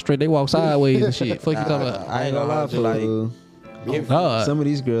even walk straight. They walk sideways and shit. Fuck you talking about? I ain't gonna lie to you, like Fool. Oh God. Some of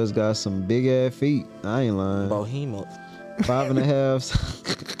these girls got some big ass feet. I ain't lying. Bohemian.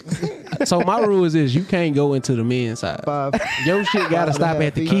 5.5. So my rule is this: you can't go into the men's side. 5. Your shit gotta stop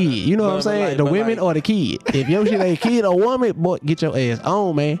at the kid. You know what I'm But saying? like- The but women like- or the kid. If your shit ain't kid or woman, boy, get your ass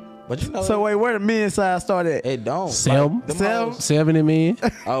on, man. But you know, So wait, where the men's side started? it don't. Seven. Like, them Seven. hoes- 7 in men.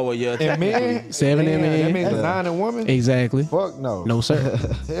 Oh well, yeah. And men, 7 in that men. means a 9 in woman. Exactly. Fuck no. No sir.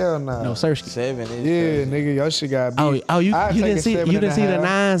 Hell no. No sir. 7 is. Yeah, nigga, your shit got beat. Oh, you I'd take didn't a see 7.5. the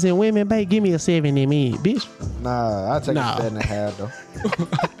 9s in women, babe. Give me a 7 in men, bitch. Nah, I'll take Nah. a 7.5 though.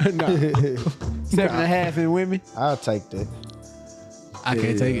 7.5 in women. I'll take that. I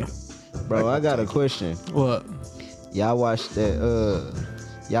can't take it. Bro, I got a question. What? Y'all watch that?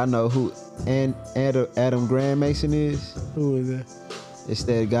 Y'all know who Adam Graham Mason is? Who is that? It's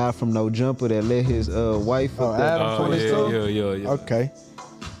that guy from No Jumper that let his wife Oh, up there. Adam Oh, 22? yeah. Okay.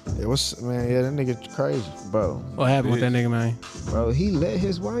 Yeah, that nigga crazy. Bro, What happened with that nigga, man? bro, he let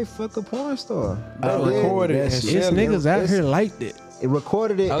his wife fuck a porn star. Bro, Yeah, recorded that and shit. It's Selling niggas out it's- here like it. It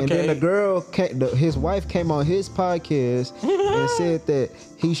recorded it, and then Okay. the girl, his wife came on his podcast and said that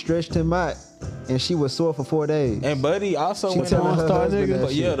he stretched him out, and she was sore for 4 days. And Buddy also She went telling on her star husband nigga. that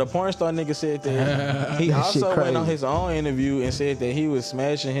But yeah, shit. the porn star nigga said that he That shit also went on crazy. his own interview and said that he was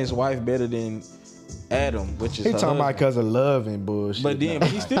smashing his wife better than Adam, which is He her talking about husband. because of love and bullshit. But then, but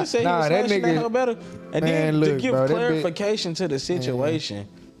he still said Nah, he that was smashing that nigga- hoe better. And Man, then to look, give bro, that clarification to the situation,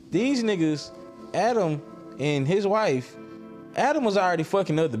 these niggas, Adam and his wife, Adam was already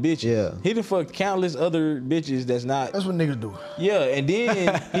fucking other bitches. Yeah. He done fucked countless other bitches that's not. That's what niggas do. Yeah, and then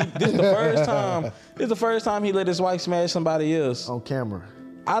this is the first time. This is the first time he let his wife smash somebody else. On camera.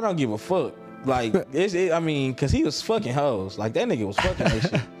 I don't give a fuck. Like I mean, cause he was fucking hoes. Like that nigga was fucking that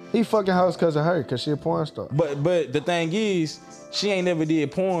shit. He fucking hoes because of her, because she a porn star. But the thing is, she ain't never did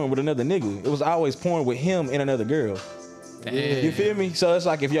porn with another nigga. It was always porn with him and another girl. Damn. You feel me? So it's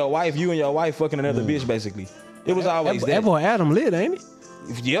like if you and your wife fucking another bitch, basically. It was always That boy Adam lit, ain't he?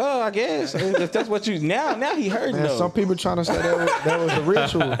 Yeah, I guess. If that's what you now he hurting Man, though. some people trying to say that was a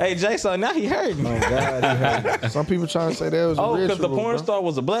ritual. Hey Jay, so now he hurting. Oh God, he hurt. Some people trying to say that was a Oh, ritual. because the porn bro. star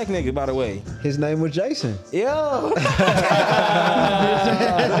was a black nigga, by the way. His name was Jason. Yeah.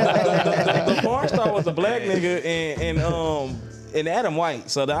 the porn star was a black nigga and Adam White.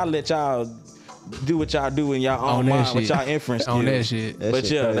 So I'll let y'all do what y'all do in y'all own mind with y'all inference On that skills. shit. But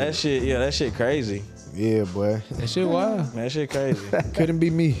yeah, that shit crazy. Yeah, boy. That shit wild. That shit crazy. Couldn't be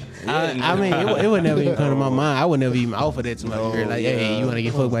me. I mean, it would never even come to my mind. I would never even offer that to my girl. Like, hey, you want to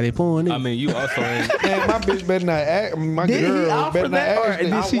get fucked by that porn? Nigga? I mean, you also ain't. Man, my bitch better not act. My Did he girl offer better not that, or ask me.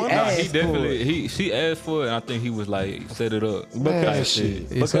 did she I wonder- Nah, ask he for definitely it? she asked for it, and I think he was like set it up. Man, Type shit.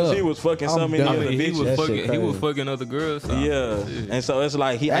 Because up. he was fucking so I'm many done. other I mean, he bitches. was That shit fucking crazy. other girls. So Yeah. And so it's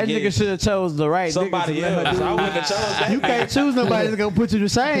like I That nigga guess should have chose the right somebody nigga to let her else. do I it. wouldn't have chose that. You can't choose nobody that's gonna put you the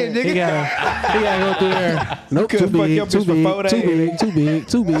same, He nigga. gotta go through there. Nope, too couldn't fuck big, your too bitch for big, 4 too days. big, too big,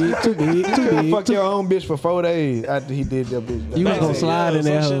 too big, too big, too Couldn't big. fuck your own bitch for 4 days after he did that bitch. You was gonna Yeah, slide in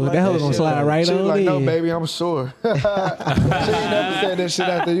some that shit hoe. like That hoe that gonna shit. slide right She was on like, no, in. baby, I'm sore. She ain't never said that shit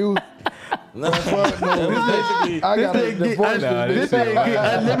after you. No, Fuck no. that was basically. I got to nigga get- divorce This this bitch. nigga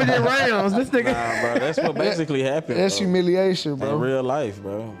get unlimited rounds. This nigga. Nah, bro, that's what basically happened. That's bro. humiliation, In bro. real life,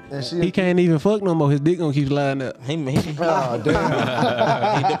 bro. And she, He can't even fuck no more. His dick gonna keep sliding up. He oh,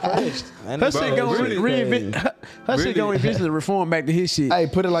 damn. depressed. And Her bro, shit gonna really reinvent. Her shit gonna eventually reform back to his shit. Hey,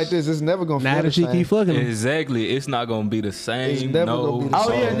 put it like this. It's never going to Now feel that the she same. keep fucking him. Exactly, it's not gonna be the same. It's never gonna be the Oh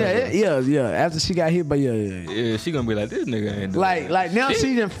same. yeah. After she got hit, but yeah. Yeah, she gonna be like, this nigga ain't doing Like now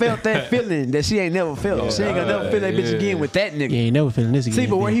she done felt that feeling that she ain't never felt. She ain't gonna never feel that bitch yeah. again with that nigga. You ain't never feeling this again. See,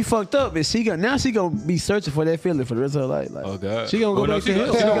 but where bitch. he fucked up is she gonna be searching for that feeling for the rest of her life. Like, Oh god, She gonna go back to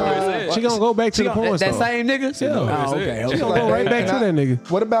him. She gonna go back to the porn that star. same nigga. Yeah. Oh, okay. She She okay. gonna go right back to that nigga.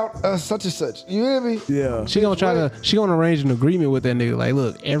 What about such and such? You hear me? Yeah. She gonna arrange an agreement with that nigga. Like,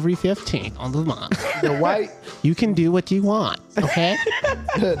 look, every 15th on the month, The white, you can do what you want. Okay,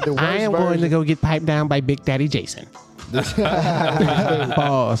 the worst I am going to version. go get piped down by Big Daddy Jason.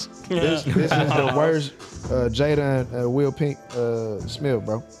 Pause. This is the worst Jada and Will Pink Smith,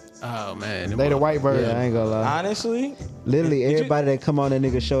 bro. Oh man, They the white version. Yeah, I ain't gonna lie. honestly, Literally, everybody that come on that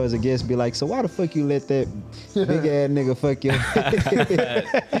nigga show as a guest be like, so why the fuck you let that big ass nigga fuck you?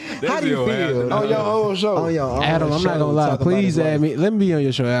 How do you your feel? On your own show. On your own Adam, I'm show, not gonna lie. talk about Please his add wife. me. Let me be on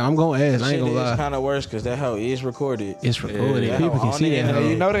your show. I'm gonna ask. I shit ain't gonna is lie. kind of worse because that hoe is recorded. It's recorded. Yeah, People can on see the that. internet. hoe.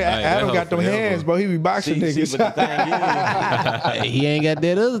 You know that Hey, Adam that got them hoe forever. hands, bro. He be boxing See, niggas. but the thing is, He ain't got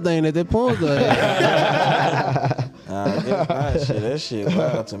that other thing that porn star has. that shit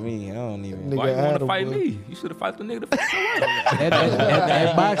wild to me. I don't even. Nigga Why you want to Adam, fight boy. me? You should have fought the nigga. The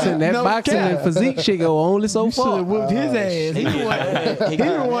That boxing and physique shit go only so You should far. have whooped his ass. He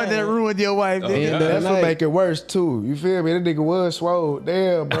the one that ruined your wife. nigga. God. That's what Like- make it worse too. You feel me? That nigga was swole.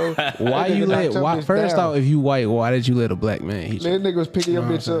 Damn, bro. Why That you nigga let? knocked your Why, bitch first down. off, if you white, why did you let a black man hit you? That nigga was picking your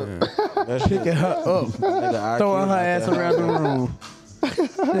bitch up. That shit, Picking her up, throwing her ass around the room.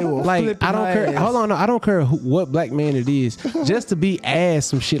 They will Like, flip I don't her care. ass. Hold on, no, I don't care what black man it is. Just to be asked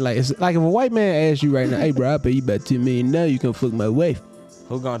some shit like it's like if a white man asks you right now, hey bro, I pay you about $10 million now, you can fuck my wife.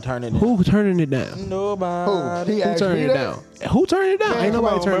 Who gonna turn it down? Who turning it down? Nobody. He Who asked turning me it that? down? Who turning it down? Man, Ain't come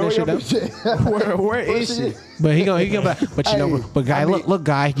nobody on, turning bro. that shit down. Where is she? But he gonna back. But you know, Hey, but guy, I need- look,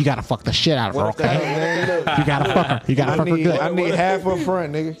 guy, you gotta fuck the shit out of her, What if okay? that- Man, look, You gotta fuck her. You gotta fuck her good. I need half up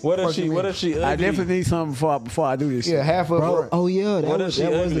front, nigga. What if Fuck she? you What mean? if she? Ugly? I definitely need something before I do this. Yeah, shit. half up Bro, front. oh yeah, that What if was she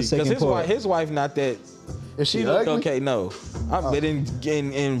the ugly? second Because part. his wife not that. Is she She look ugly? okay. No, but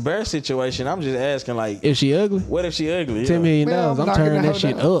in Bear's situation, I'm just asking like, If she ugly, what if she ugly? $10 million. Man, I'm I'm knocking turning the that hoe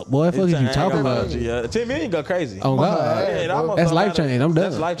shit down. up, boy. Fuck is you talking about? $10 million go crazy. Oh God, Yeah, it bro. almost That's don't life matter. change. I'm done.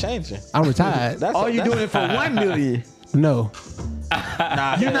 That's life changing. I'm retired. That's All you doing it for 1 million. No,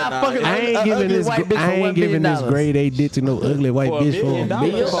 Nah, You're not fucking- I ain't A giving ugly this. white bitch for I $1 ain't giving million. this grade A dick to no ugly white For $1 bitch for million? a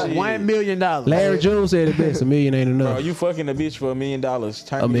million. For Shit. $1 million. Larry June said it best. $1 million ain't Bro, enough. you fucking a bitch for $1 million. Turn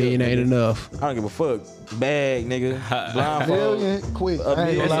 $1 me million up, ain't nigga. enough. I don't give a fuck. Bag, nigga. Blindfold. Million, quick. A I ain't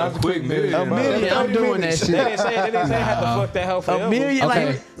million. gonna lie, That's a quick million. A million. That's I'm 30 doing that minutes. They shit. didn't say I have to fuck that hoe forever. A million, Okay.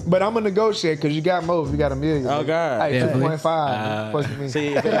 like But I'm gonna negotiate because you got more. You got $1 million. Oh, God. Hey, Definitely. 2.5. Fuck me. See,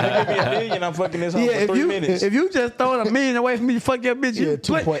 if you give me $1 million, I'm fucking this hoe yeah. for 3 minutes. If you just throwing $1 million away from me to fuck your bitch, Yeah, you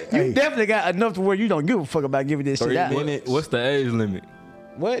 2.8. definitely got enough to where you don't give a fuck about giving this 3 shit out. minutes. What's the age limit?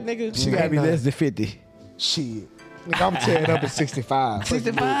 What, nigga? She gotta be less than 50. Shit. Nigga, I'm tearing up at 65.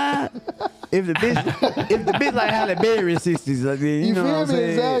 65. If the bitch like Halle Berry 60s, like, then, you know feel what I'm me? saying?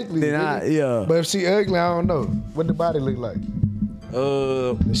 Exactly. Then yeah. But if she ugly, I don't know. What the body look like?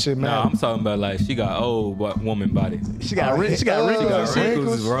 This shit No, matter. I'm talking about like she got old woman body. She got wrinkles. She got wrinkles and shit.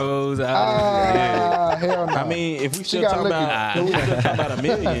 Wrinkles, rose out. Yeah. Hell no. I mean, if we still gotta talking look about, if we still talking about a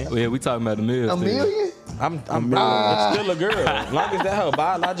million, Yeah, we talking about the meal. a million? I'm it's still a girl. As long as that hoe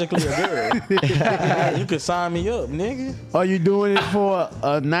biologically a girl, you could sign me up, nigga. Are you doing it for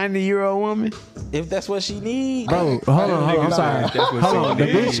a 90-year-old woman? If that's what she need, Bro, hold on. I'm sorry. That's what Hold on. she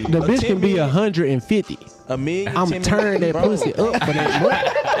The need. bitch can be 150. a million. I'm 10 turning that bro, pussy up for that money.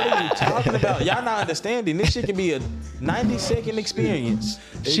 What are you talking about? Y'all not understanding. This shit can be a 90-second experience.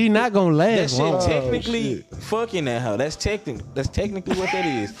 She not gonna That last shit long. technically fucking that hoe. That's technically what that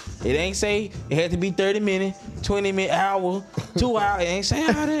is. It ain't say it had to be 30 minutes, 20 minutes, hour, 2 hours. It ain't say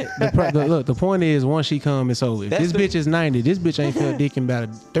all that. Look, the point is, once she come, it's over. If That's this bitch is 90. This bitch ain't felt dick in about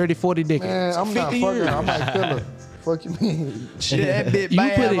 30, 40 decades. Man, I'm not 50 fucking. years. I might kill her. Fuck you mean? Shit, that bitch You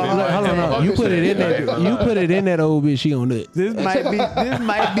might put have it. a Look, hold on, no. You put it in that. You put it in that old bitch. She gonna nut. This might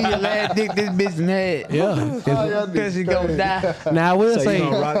be the last dick this bitch done had. Yeah. Because she gonna die. Now I will So you say.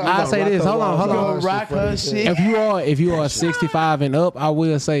 gonna rock- you I gonna say rock this. her Hold on. while Hold she on. Gonna rock her shit. If you are 65 and up, I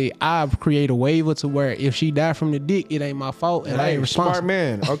will say I create a waiver to where if she die from the dick, it ain't my fault and I ain't Smart responsible.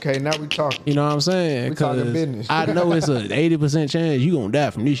 man. Okay, now we talking. You know what I'm saying? We talking 'Cause business. I know it's a 80% chance you gonna die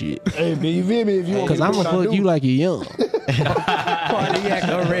from this shit. Hey, man, you feel me? If you want me Cause to I'm do gonna what I fuck do. you like you're young. Cardiac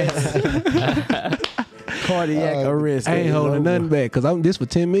arrest. Cardiac arrest. I ain't holding nothing back. Cause I'm this for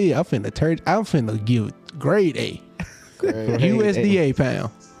 10 million. I'm finna give grade A. USDA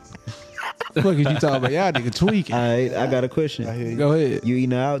pound. Fuck is you talking about? Y'all nigga tweaking. I got a question. Go ahead. You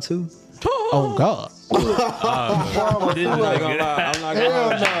eating her out too? Oh God. I'm not gonna lie. I'm not gonna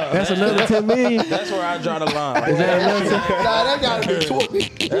lie. That's another 10 million. That's where I draw the line. Is that another 10? Nah, that gotta be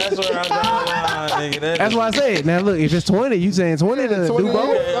 20. That's where I draw the line, nigga. That's why I said. Now look, if it's 20, you saying 20 to do 20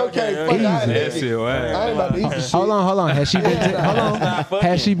 both? Okay, fuck Easy. I ain't That shit, I ain't about to eat the shit. Hold on. Has she been? Hold on. fucking.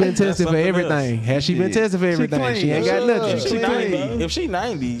 Has she been tested for something everything? Has she been tested for everything? clean. She ain't got nothing. If she 90, if she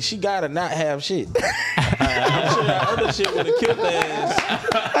 90, she gotta not have shit. I'm sure that other shit would have killed her ass.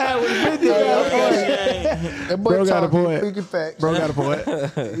 That boy Bro got a talking point. speaking facts. Bro got a point.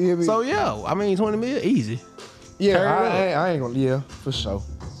 You hear me? So yo, I mean 20 mil, easy. yeah, I ain't gonna. Yeah, for sure.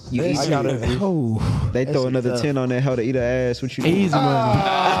 You eat I gotta. Oh, They throw another 10 on that how to eat her ass. What you doing? easy money.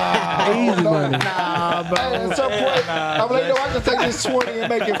 Easy money. Hey, at some point, I'm like, no, I can take this 20 and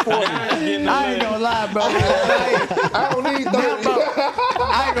make it 40. I ain't gonna lie, bro. I don't need 30. I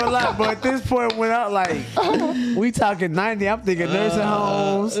ain't gonna lie, but at this point, when I like, we talking 90, I'm thinking nursing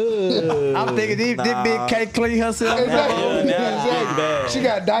homes. I'm thinking this bitch can't clean herself. Exactly. She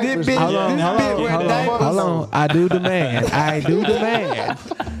got diapers. This bitch- Hold on, This hold bitch on, wear hold on, diapers. hold on. I do demand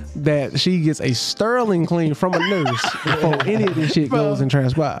that she gets a sterling clean from a nurse before any of this shit goes and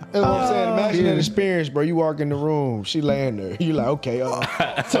transpire. That's what I'm saying. Imagine that experience, bro. You walk in the room, she laying there. You like, okay,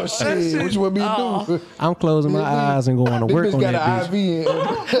 so shit, what you want me to do? I'm closing my eyes and going to This work bitch on got that an bitch.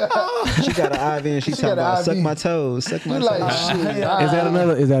 IV in. She got an IV and she talking got an about IV. suck my toes, suck my You toes. like, shit. Is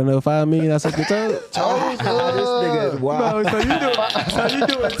that another 5 million? I suck your toe. This nigga, wow. Bro, so you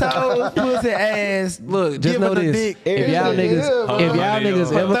doing toes, pussy, ass. Look, just Give know her the this. dick. If y'all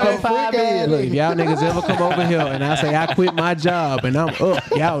niggas ever come, 35 million. look, if y'all niggas ever come over here and I say I quit my job and I'm up,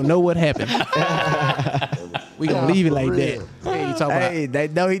 y'all know what happened. We gonna leave it like that. Hey, you talking about? Hey, they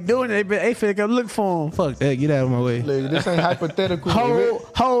know he doing it. They finna come look for him. Fuck that. Get out of my way. Look, this ain't hypothetical.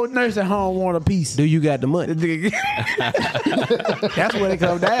 Whole nursing home want a piece. Do you got the money? That's That's what it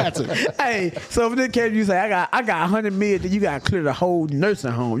comes down to. Hey, so if this case you say I got 100 million, then you gotta clear the whole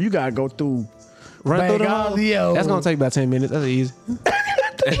nursing home. You gotta go through. Run through the Bang hall. all the- That's gonna take about 10 minutes. That's easy.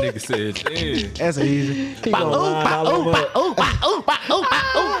 That nigga said, yeah. That's easy. Nigga,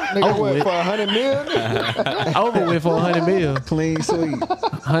 Nigga, what, for 100 million? Over with for 100 mil. clean sweet.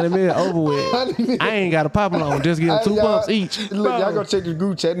 100 mil over with. 100 million. I ain't got a pop along. Just give them 2 Y'all- bumps each. Look, y'all gonna check the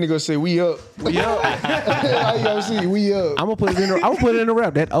group chat. Nigga say we up. Yup. How you gonna see we up? I'm gonna put it in the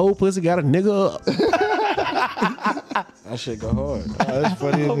rap. That old pussy got a nigga up. That shit go hard. That's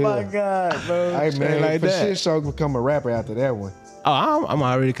funny Oh as my hell. god, bro. Hey man, like for that. shit show become a rapper after that one. Oh, I'm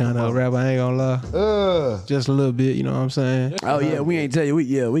already kind of a rapper. I ain't gonna lie. Just a little bit. You know what I'm saying? Oh yeah, we ain't tell you.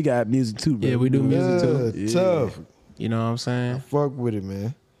 We got music too, bro. Yeah, we do music too. Tough. You know what I'm saying? Fuck with it,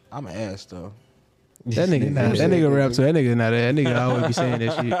 man. I'm an ass though. That nigga rap too. That nigga not that. That nigga always be saying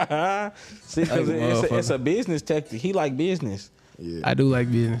that shit. See, because Like a it's a business tactic. He like business. I do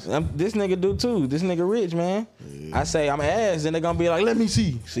like business. This nigga do too. This nigga rich, man. I say I'm ass, and they gonna be like, let me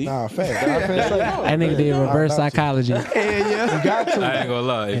see. See? Nah, fact. I finna say, That nigga did reverse psychology. you got to. I ain't gonna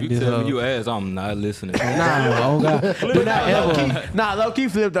lie. If you tell me you ass, I'm not listening. Nah, oh God. Do not ever. Nah, low key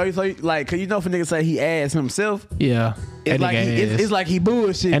flip though. So like, cause you know if a nigga say he ass himself, Yeah. it's like it's like he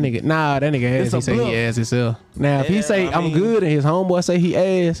bullshit. That nigga, that nigga It's ass. a He say bluff. he ass himself. Now, if he Yeah, say I I'm mean- good and his homeboy say he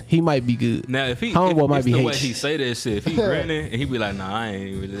ass, he might be good. Now if he Homeboy if might it's be the way hating. he say that shit, if he grinning and he be like, nah, I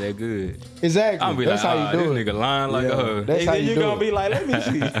ain't really that good. Exactly. I'll be That's like, how you do this it. nigga lying like a hoe. That's And how then you you do gonna it. be like, let me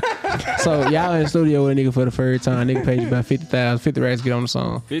see. So y'all in the studio with a nigga for the first time. Nigga paid you about 50 racks to get on the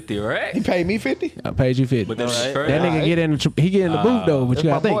song. 50 racks. He paid me 50. I paid you 50. But that's Alright. first. That nigga get in the booth though, but That's you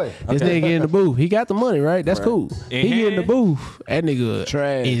gotta my think. boy. This nigga get in the booth. He got the money, right? That's cool. He get in the hand. booth. That nigga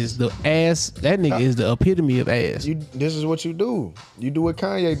Trash. is the ass. That nigga is the epitome of ass. This is what you do. You do what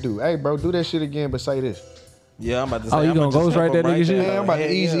Kanye do. Hey, bro, do that shit again, but say this. Yeah, I'm about to say. Oh, you I'ma gonna just ghostwrite help him that nigga shit? Man, I'm about to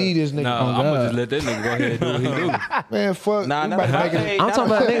Hell easy yeah. eat this nigga. Nah, Oh, I'm gonna God. just let that nigga go ahead and do what he do. Man, fuck. Nah, we nah, about to nah, make it. hey, I'm talking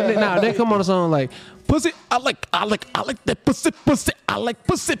about they come on the song like pussy. I like that pussy. I like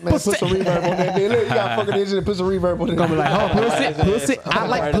pussy. Man, put some reverb on that. Look, you got fucking engine and put some reverb on that. Gonna be like, oh, pussy. I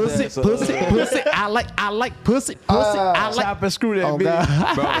like pussy. I like pussy. I like. Chop and screw that Oh, bitch.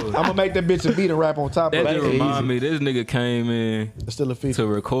 God. Bro, I'm gonna make that bitch a beat and rap on top that of just it. remind me, this nigga came in It's still a feature. to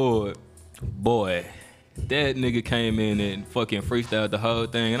record. Boy, that nigga came in and fucking freestyled the whole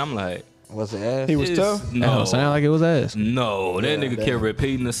thing. And I'm like, What's the ass? He was this- tough. That No. don't sound like it was ass. No, that nigga damn. kept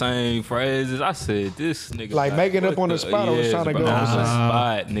repeating the same phrases. I said, this nigga. Like making up what on the spot or was trying to bro, go on the on-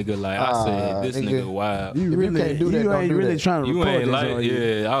 spot, nigga. Like, I said, this nigga. nigga wild. You If you really, can't do that, you don't ain't do really that. trying to You record ain't this like, on you.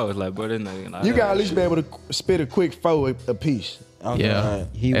 yeah. I was like, bro, this nigga. Like, You gotta at least be able to spit a quick four a piece. Okay, Yeah. alright.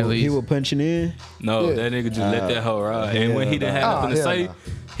 He At was least. punching in. No, Yeah. that nigga just let that hoe ride. And when he didn't have nothing to hell say, no.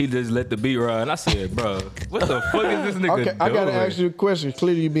 he just let the beat ride. And I said, bro, what the fuck is this nigga Okay, doing? I gotta ask you a question.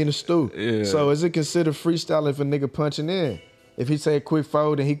 Clearly, you being a stew. Yeah. So, is it considered freestyle if a nigga punching in? If he say a quick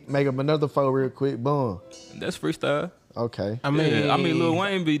fold and he make up another fold real quick, boom. That's freestyle. Okay. I mean, Yeah, I mean, Lil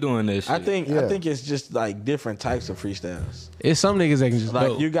Wayne be doing that shit. I Yeah. think it's just like different types of freestyles. it's some niggas that can just Like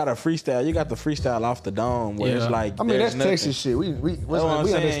go. you got a freestyle, you got the freestyle off the dome where Yeah. it's like I mean, there's that's nothing. Texas shit. We That's what I'm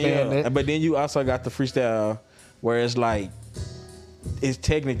saying, understand yeah. that. But then you also got the freestyle where it's like it's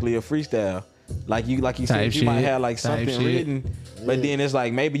technically a freestyle. Like you Type said, you might shit. have like Type something shit. written, but then it's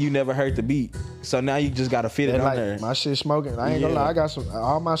like maybe you never heard the beat, so now you just gotta fit it That on like there. my shit smoking. I ain't gonna Yeah. lie. I got some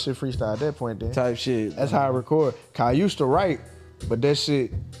all my shit freestyle at that point. Then Type shit. that's how I record. Cause I used to write, but that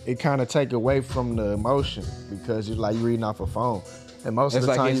shit it kind of take away from the emotion because it's like you reading off a phone, and most It's of the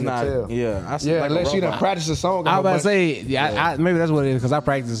like time it's you not. can tell. Yeah, I see Yeah, like a unless you done robot. practice a song. I was about to but- say, yeah, maybe that's what it is because I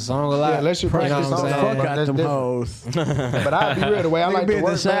practice the song a lot. Yeah, unless you know practice what the I'm song, saying? but Fuck out that's them different. hoes. But I'll be real. The way I Nigga like be to in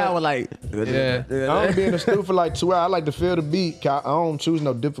the work, shower man, like, Yeah. I don't be in the studio for like 2 hours. I like to feel the beat. 'Cause I don't choose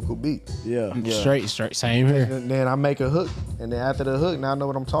no difficult beat. yeah. Straight, same here. And then I make a hook, and then after the hook, now I know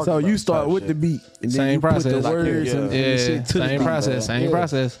what I'm talking So about. you start Type with shit. the beat, and then Same you process. put the Like, words yeah. and the Yeah, shit to the same beat. process, same Yeah.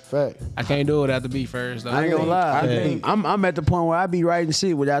 process. Fact. I can't do it without the beat first. Though. I ain't gonna lie. I think- I'm at the point where I be writing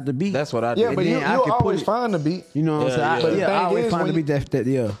shit without the beat. That's what I do. Yeah, but then you I you'll can put always it- find the beat. You know what I'm Yeah, saying? yeah. But the I thing always is, find when the beat that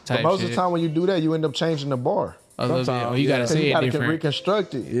yeah. But Type most of shit. the time when you do that, you end up changing the bar. A little bit. Sometimes, Or you gotta So say you it gotta different.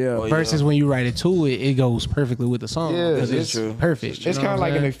 reconstruct it. Yeah. Oh, yeah. Versus when you write it to it, it goes perfectly with the song. Yeah, because it's it's true. perfect. It's kind of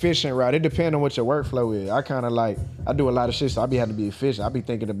like an efficient route. It depends on what your workflow is. I kind of like, I do a lot of shit, so I be having to be efficient. I be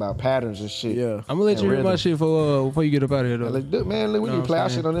thinking about patterns and shit. Yeah. I'm gonna let and you read my rhythm. shit before you get up out of here though. Let's do, man, look, we Know can what play I'm our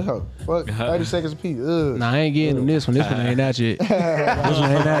saying? shit on this hoe. Fuck, 30 seconds a piece. Ugh. Nah, I ain't getting them this one. This one ain't out yet. This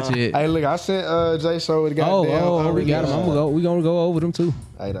one ain't out yet. Hey, look, I sent J So the Oh, goddamn. we got them. We gonna go over them too.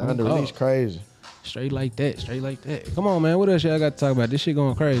 Hey, the under-release crazy. Straight like that. Straight like that. Come on, man. What else y'all got to talk about? This shit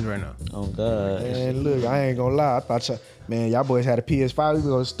going crazy right now. Oh God. Man, look, I ain't gonna lie. I thought y'all boys had a PS5. We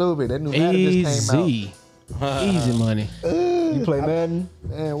going stupid. That new Madden just came out. Easy. Easy money. You play Madden?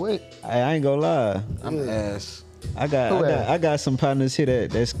 Man, what? I ain't gonna lie. I'm ass. I got some partners here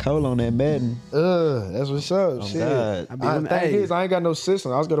that's cold on that Madden. That's what's up. Oh, Shit. God. The thing is, I ain't got no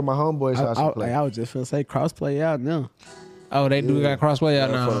system. I was go to my homeboy's house and play. I was just finna say crossplay out now. Oh, they do got crossplay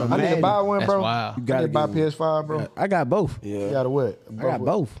out now. I need to buy one, That's bro. wild. I need to buy PS5, bro. I got both. Yeah. You got a what? I got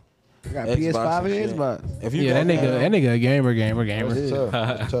both. I got Xbox PS5 and and shit. Xbox. If you Yeah, go that nigga a gamer. It's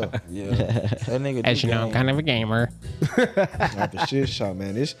tough. It's tough. Yeah. That nigga. As you know, I'm kind of a gamer. At the shit shop,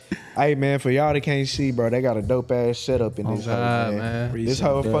 man. Hey, man, for y'all that can't see, bro, they got a dope ass setup in this hoe, God, man. man. This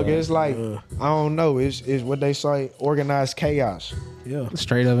hoe, fuck, it's like, I don't know, it's what they say, organized chaos. Yeah.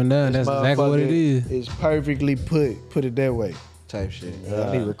 Straight up and down. That's exactly what it Motherfucker is. It's perfectly put it that way. type shit.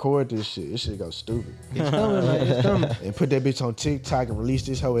 I need to record this shit. This shit go stupid. It's coming, man. It's coming. And put that bitch on TikTok and release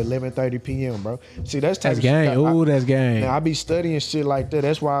this hoe at 11:30 p.m., bro. See, that's type That's of shit game. Ooh, that's game. I be studying shit like that.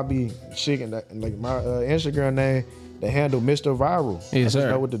 That's why I be shaking that. Like my Instagram name, they handle Mr. Viral. Yes, I just sir.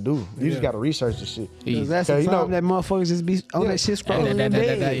 know what to do. You just gotta research the shit. Easy. That's Okay, the you time know- that motherfuckers just be on that shit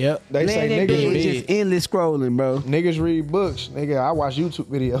scrolling. Yep. They say Man, that niggas, bitch just endless scrolling, bro. niggas read books. Nigga, I watch YouTube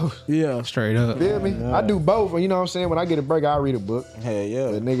videos. Yeah. Straight up. Feel me? I do both. You know what I'm saying? When I get a break, I read a book. Hell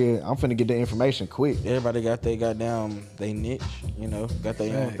yeah. But nigga, I'm finna get the information quick. Everybody got their goddamn they niche, you know, got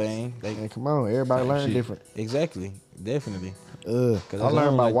their own thing. They Man, come on, everybody learn shit. different. Exactly, definitely. I I learned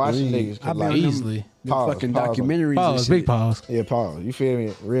learned by like watching three. niggas. 'cause I be like, on them- Easily. Pause, fucking pause. documentaries Pause. and Big shit. pause. Yeah, pause. You feel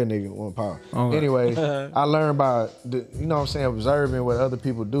me? Real nigga want pause. Okay. Anyway, I learned by you know what I'm saying, observing what other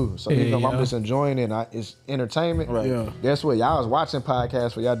people do. So you Yeah, know, I'm yeah. just enjoying it. And it's entertainment. Right. Yeah. Guess what? Y'all was watching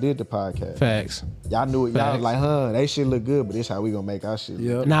podcasts when y'all did the podcast. Facts. Y'all knew it. Y'all Facts. was like, they shit look good, but this how we gonna make our shit.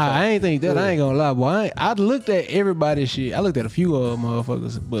 Yeah. Nah, I ain't think that. I ain't gonna lie, boy. I looked at everybody's shit. I looked at a few of them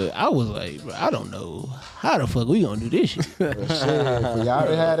motherfuckers, but I was like, bro, I don't know how the fuck we gonna do this shit. But shit, for y'all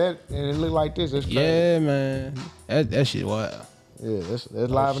to have that and it look like this, it's crazy. Yeah, man. That shit wild. Yeah, that's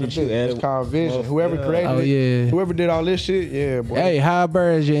live in the shit, you pit. added- It's called Vision. Whoever created Oh, it, yeah. whoever did all this shit, yeah, boy. Hey, how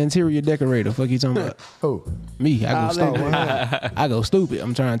bad is your interior decorator? Fuck you talking about? Who? Me. I go Holla stupid. at I go stupid.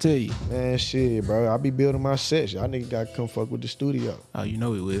 I'm trying to tell you. Man, shit, bro. I be building my sets. Y'all niggas gotta come fuck with the studio. Oh, you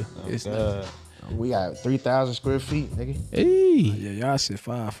know it will. It's We got 3,000 square feet, nigga. Hey, Yeah, y'all shit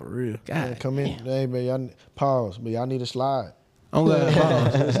fire for real. Man, God, come in. Hey, man, y'all pause, but y'all need a slide. I'm glad.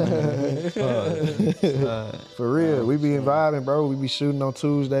 For real, we be vibing, bro. We be shooting on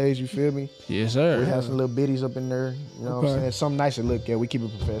Tuesdays. You feel me? Yes, We sir. have some little biddies up in there. You know what I'm saying? Something nice to look at. We keep it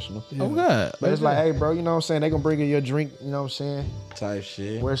professional. Oh God. But it's like, hey, bro, you know what I'm saying? They gonna bring you your drink. You know what I'm saying? type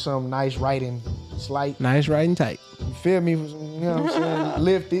shit. Wear some nice writing, slight. Nice riding tight. You feel me? You know what I'm saying?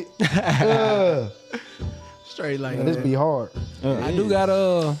 Lift it. Straight like Man, this be hard. I do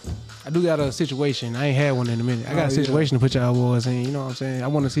got a situation. I ain't had one in a minute. I got a situation to put y'all boys in. You know what I'm saying? I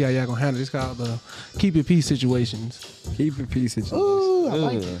want to see how y'all gonna handle this. Called the keep it peace situations. Keep it peace. Ooh, I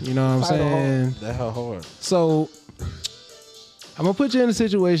like it. You know what I'm Title saying? That how hard. So I'm gonna put you in a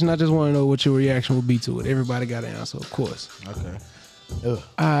situation. I just want to know what your reaction would be to it. Everybody got an answer, of course. Okay. All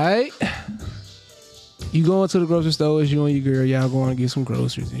right. You going to the grocery store, it's you and your girl, y'all going to get some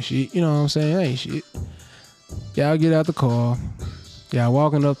groceries and shit. You know what I'm saying? Ain't shit. Y'all get out the car. Y'all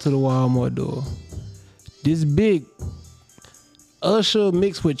walking up to the Walmart door. This big Usher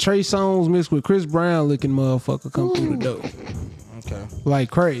mixed with Trey Songz mixed with Chris Brown looking motherfucker come through the door. Okay. Like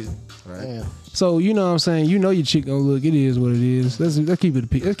crazy. Damn. So you know what I'm saying? You know your chick gonna look. It is what it is. Let's keep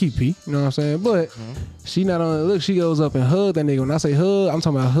it. Let's keep P. You know what I'm saying? But she not on. Look, she goes up and hug that nigga. When I say hug, I'm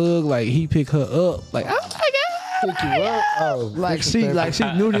talking about hug like he pick her up. Like oh my god. Pick you up. Oh, Like she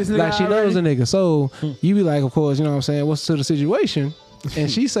knew this nigga. Like she knows already. a nigga. So you be like, of course, you know what I'm saying? What's to the situation? And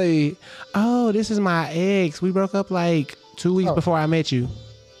she say, oh, this is my ex. We broke up like 2 weeks before I met you.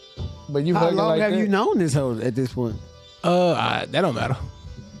 But you How hugging long like have that? you known this hoe at this point? That don't matter.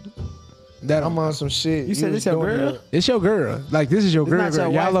 That I'm on some shit. You said was this your doing girl? that. It's your girl. Like this is your girl. not your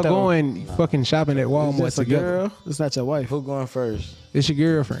girl. Y'all wife, are though. going fucking shopping at Walmart That's a together. girl. It's not your wife. Who going first? It's your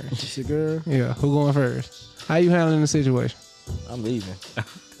girlfriend. It's your girl. Yeah, who going first? How you handling the situation? I'm leaving.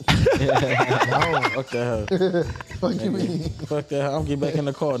 Fuck that hoe. Fuck you mean? Fuck that hoe. I'm getting back in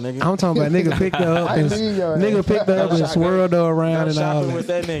the car, nigga. I'm talking about nigga picked her up I and leave your nigga ass. picked her up and swirled her around I'm and all shopping that. with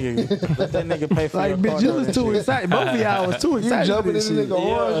that nigga. Let that nigga pay for Like, your bitch, car. you was too excited. Both of y'all was too You excited. jumping in this the shit. nigga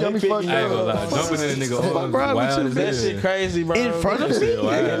orange, Yeah, got me he fucked picked I ain't gonna up. lie. Jumping in the nigga arms wrong with wild you? as That hell. shit crazy, bro. In front of me? That shit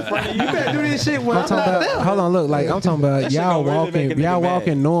wild. You better do this shit when I'm I'm talking not about, there. hold on, look, like I'm talking about shit y'all gonna really make walking, a y'all nigga mad.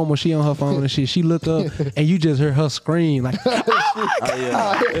 walking normal. She on her phone and shit. She look up and you just hear her scream like, Oh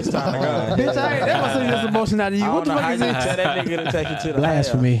yeah, it's time to go. Bitch, I ain't never seen this emotion out of you. I What don't the know how fuck you is tell it? that nigga to take you to the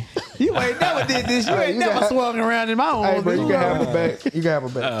blasphemy. You ain't never did this. You ain't you never got- swung around in my own. Hey, bro, you can have bitch. it back. You can have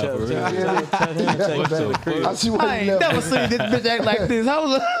it back. For real. Tell him to take you to the crib. I see why I you ain't left. never seen this bitch act like this.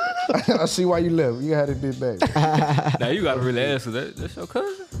 Hold up. I see why you left. You had it bit back. Now you gotta really ask her. That's your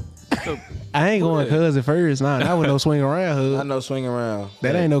cousin? I ain't going cousin first. Nah, that was no swing around I hug. know swing around.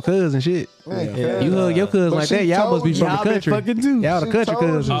 That ain't no cousin shit. You hug your cousin But like she that. Y'all must be told from you. the Y'all been country. fucking too. Y'all the She country told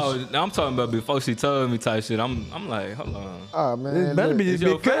you. cousins. Oh, now I'm talking about before she told me type shit. I'm like, hold on. Oh, man. This better look. be Is this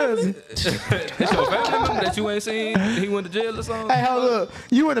your big cousin. That's your family member that you ain't seen? He went to jail or something? Hey, hold up.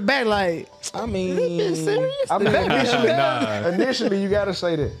 You in the back like, I mean, I mean, initially, Nah. initially, you gotta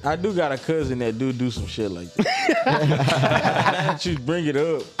say that. I do got a cousin that do some shit like that. Now that you bring it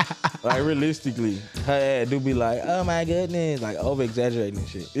up, Like realistically, her ass do be like, oh my goodness, like over exaggerating and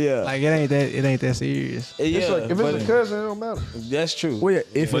shit. Yeah. Like it ain't that serious. Yeah, It's like, if it's a cousin, it don't matter. that's true. Well, yeah,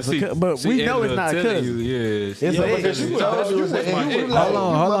 if it's but we know it's not a cousin. Yes. It's a Because you told me it was an ex. Hold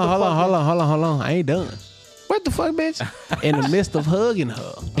on. I ain't done. What the fuck, bitch? In the midst of hugging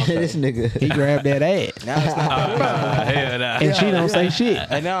her, This nigga. he grabbed that ass, Now it's not. Hell nah. and she don't say shit.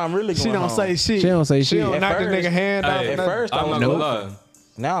 And now I'm really going She don't home. say She shit. don't say She shit. don't knock this first- nigga hand off. Hey, At first, I I'm was not gonna going. lie.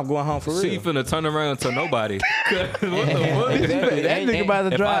 Now I'm going home for She real. finna turn around to nobody. what the fuck? Exactly. That nigga about to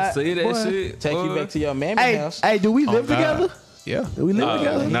If I drive. see that Boy. shit, Take you boy. back to your mammy Hey, house. hey, do we live God. together? Yeah. Do we live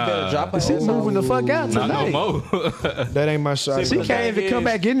together? You better Nah, drop her She ass moving the fuck out not no tonight. more. That ain't my shot. She The can't even thing come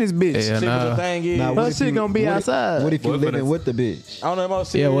is- back in this bitch. Yeah, See, but the nah. thing is, Nah, Her what if shit you- gonna be what if- outside. What if you Boy, living finna- with the bitch? on the most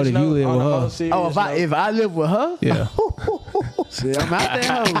Yeah, serious what if you note, live on with the her? most serious Oh, note, if I live with her, Yeah. shit, I'm out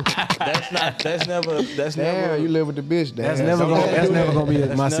there. Hoe. that's never Damn, you live with the bitch. Damn. That's never gonna be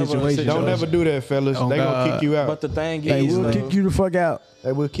my That's never- situation. Don't though. never do that, fellas. Oh, They gonna God. kick you out. But the thing They is, will though, kick you the fuck out,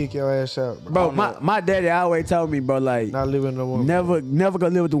 They will kick your ass out, bro. bro. My daddy always told me, bro, like Not living no woman. never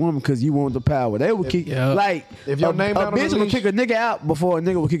gonna live with the woman because you want the power. They will kick Yeah. like If your name a out on the bitch will leash- kick a nigga out before a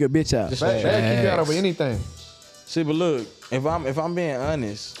nigga will kick a bitch out. Just- They kick you out over anything. see, but look, if I'm being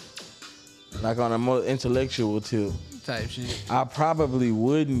honest, like on a more intellectual tip, type shit. I probably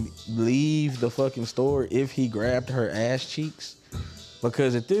wouldn't leave the fucking store if he grabbed her ass cheeks,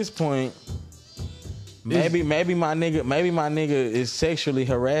 because at this point, maybe my nigga is sexually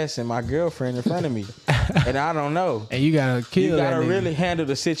harassing my girlfriend in front of me, and I don't know. And you gotta kill You gotta that nigga. really handle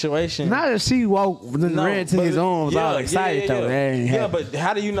the situation. Not if she walked and No, ran into but- his arms all excited though. That ain't Yeah, happen. but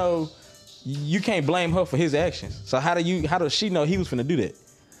how do you know? You can't blame her for his actions. So how does she know he was finna do that?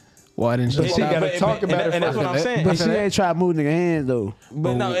 Why didn't she But she stop? gotta talk about it and that's first. what I'm saying. But she ain't try to move nigga hands though.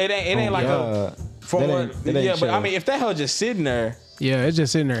 But no, it ain't like a. From That what, ain't- that ain't yeah, but I chill. mean, if that hoe just sitting there, Yeah, it's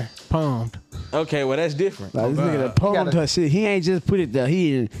just sitting there, palmed. okay, well that's different. Like this nigga that palmed her shit. He ain't just put it there.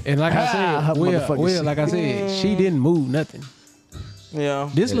 He And like I her said, Will, motherfucking shit. like I said, she didn't move nothing. Yeah.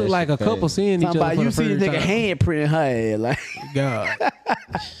 This look that's like a crazy. couple seeing each talking other about for you the see the first nigga time. hand print in her head like. God,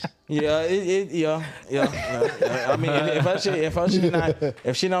 Yeah, I mean,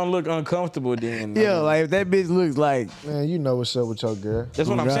 if she don't look uncomfortable, then Yeah, like if that bitch looks like Man, you know what's up with your girl. that's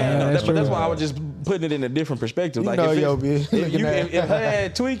what I'm God, saying. that's But that's true. why I was just putting it in a different perspective. You Like know if, your it's- bitch. if her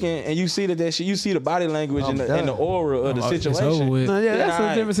head tweaking and you see that you see the body language and I'm the aura of the Oh, it's over situation. with. no, yeah, then that's a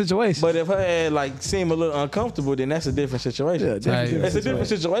alright. different situation. But if her head like seem a little uncomfortable, then that's a different situation. yeah, different Hey. It's a different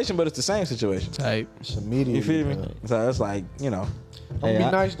situation, but it's the same situation. type. It's immediate. You feel me? So it's like, you know. I'm Hey, gonna I-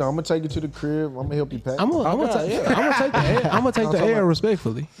 be nice though. I'm gonna take you to the crib. I'm gonna help you pack. I'm gonna God, take yeah. the L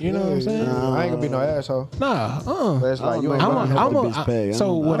respectfully. You know what I'm saying? I ain't gonna be no asshole. Nah, But it's like you ain't I'm gonna a, help I'm me. a, bitch pay.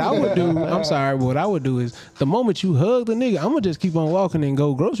 so what I would do, I'm sorry, what I would do is the moment you hug the nigga, I'm gonna just keep on walking and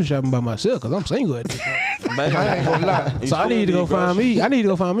go grocery shopping by myself because I'm single at this point. I ain't gonna lie. So I need to go find me. I need to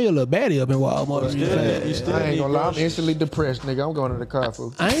go find me a little baddie up in Walmart. You still I ain't need gonna lie. I'm groceries. instantly depressed, nigga. I'm going to the car,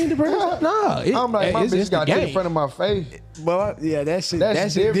 fool. I ain't depressed. Nah, I'm like, my it's bitch the got this in game. front of my face. But yeah, that shit. That's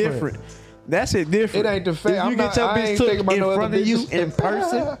That shit different. different. That shit different. It ain't the fact. If you I'm get not- your I bitch ain't took thinking about in no other front of you bitches. in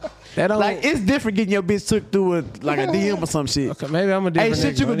person, That don't, like it's different getting your bitch took through a like a DM or some shit. okay, maybe I'm a Ain't different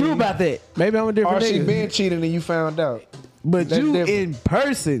shit you nigga. can do about that. Maybe I'm a Or different she nigga. been cheating and you found out. But That's you different. in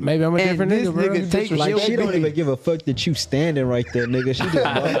person. Maybe I'm a and different this nigga, bro. nigga You take Like your she don't bitch. even give a fuck that you standing right there, nigga. She just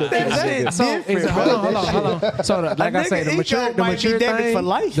walked up to the That nigga. shit So different, is it, bro. hold on. So like I nigga say, the ego mature might be damaged thing, for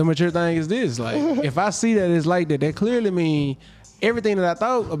life. the mature thing is this: like, if I see that it's like that clearly mean everything that I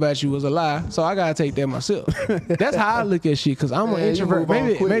thought about you was a lie. So I gotta take that myself. That's how I look at shit. Cause I'm an Man, you introvert. move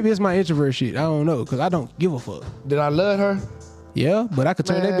on quick. Maybe it's my introvert shit. I don't know. Cause I don't give a fuck. Did I love her? Yeah, but I could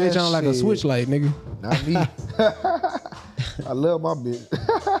turn that Man, bitch on like a shit. switch light, nigga. Not me. I love my bitch.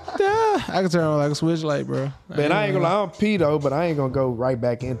 Yeah, I could turn on like a switch light, bro. Man, I ain't gonna lie. I'm P though, but I ain't gonna go right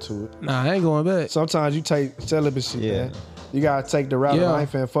back into it. Nah, I ain't going back. Sometimes you take celibacy, Yeah. man. You gotta take the route. Yeah. Of I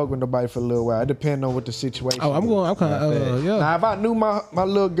ain't finna fuck with nobody for a little while. It depends on what the situation. Oh, I'm is. going. I'm kind of yeah. Now, if I knew my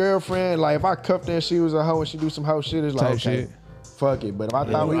little girlfriend, like if I cuffed her and she was a hoe and she do some hoe shit, it's like Type okay, shit. fuck it. But if I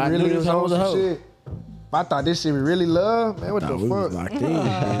thought we I really knew was this hoe on was a some hoe. shit, if I thought this shit we really love, man, what Nah, the we was fuck? locked in.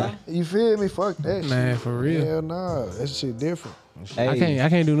 man. You feel me? Fuck that shit. Man, for real. Hell nah, that shit different. I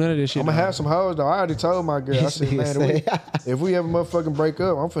can't do none of this shit. I'm gonna no. have some hoes though. I already told my girl. I said, man, if we ever motherfucking break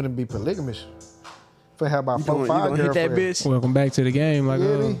up, I'm finna be polygamous. Finna have about You 4 gonna, or you 5 gonna hit that girlfriends. bitch? Welcome back to the game. Like, You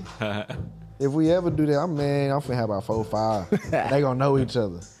hear me? If we ever do that, I'm finna have about 4 or 5. They gonna know each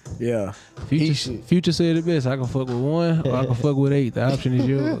other. Yeah. Future said it best. I can fuck with 1 or I can fuck with 8. The option is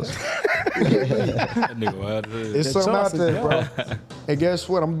yours. That nigga wild as hell. It's something out there, bro. And guess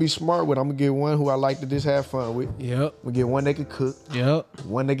what? I'm gonna be smart with. I'm gonna get one who I like to just have fun with. Yep. I'm gonna get one that can cook. Yep.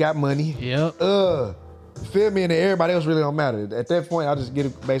 One that got money. Yep. Feel me? And everybody else really don't matter. At that point, I just get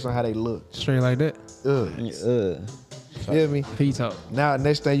it based on how they look. Straight like that. Feel me? P talk. Now,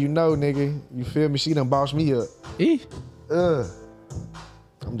 next thing you know, nigga, you feel me? She done bossed me up.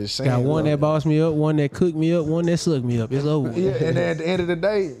 I'm just saying. Got one bro. that bossed me up, one that cooked me up, one that sucked me up. It's over. Yeah, and then at the end of the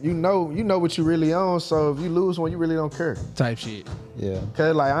day, you know what you really on. So if you lose one, you really don't care. Type shit. Yeah.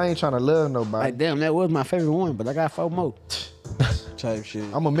 Cause like I ain't trying to love nobody. Like, damn, that was my favorite one, but I got 4 more. Type shit.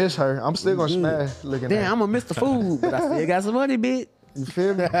 I'm gonna miss her. I'm still gonna smash looking at her. Damn, I'm gonna miss the food, but I still got some money, bitch. You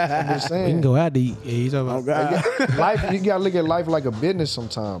feel me? I'm just We can saying. go out to eat. Yeah, you talking Oh, about? God. Life, you gotta look at life like a business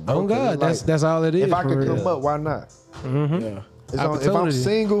sometimes, bro. Oh, 'Cause God. it's like, That's all it is. if I for could real. come up, why not? Yeah. If I'm Opportunity.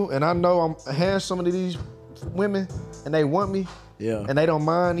 single and I know I'm handsome to these women and they want me Yeah. and they don't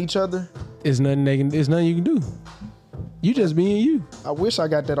mind each other, It's nothing it's nothing you can do. You just being you. I wish I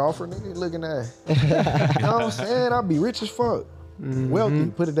got that offer, nigga. Looking at it. You know what I'm saying? I'd be rich as fuck. Wealthy,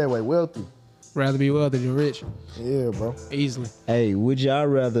 put it that way, wealthy. Rather be wealthy than rich. Yeah, bro. Easily. Hey, would y'all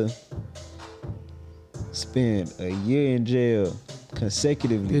rather spend a year in jail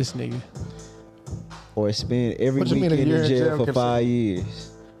consecutively This nigga. or spend every What you mean weekend a year in in jail jail for 5 years?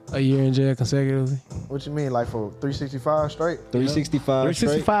 A year in jail consecutively. What you mean, like for 365 straight? 365 straight?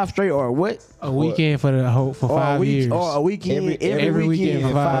 365 straight or what? A weekend for the whole for Or 5 years. Or a weekend. Every weekend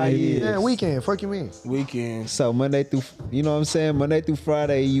for 5 years. Yeah, weekend. Fuck you mean? Weekend. So Monday through, you know what I'm saying? Monday through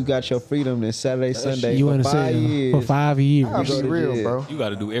Friday, you got your freedom. Then Saturday, Sunday You for want to 5 say years. for 5 years. I'll go be to real, jail. bro. You got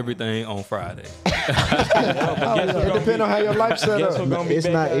to do everything on Friday. It depends on how your life set Guess who up. gonna be It's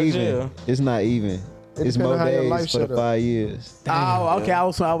back not out of even. jail? It's not even. It It's depend more on how your life days for the set up. 5 years. Oh, okay. I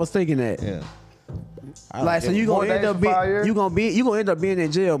was thinking that. Yeah. Like, so you More gonna end days up for being 5 years? you gonna end up being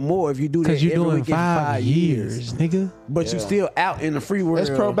in jail more if you do that Because you're every doing weekend for 5 years, nigga. But you still out in the free world. That's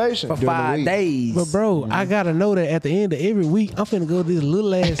probation. for During the 5 week. days. But bro, I gotta know that at the end of every week, I'm finna go to this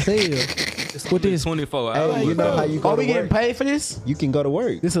little ass cell with this. 24 hours. Hey, you know how you go Are we to getting work? paid for this? You can go to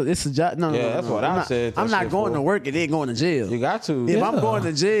work. This a job? No, Yeah, no, that's no. what I'm I not, said that I'm not shit going for. to work and then going to jail. You got to. If Yeah. I'm going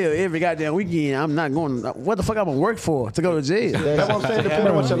to jail every goddamn weekend, I'm not going. What the fuck I'm gonna work for to go to jail? That's what I'm saying. Depending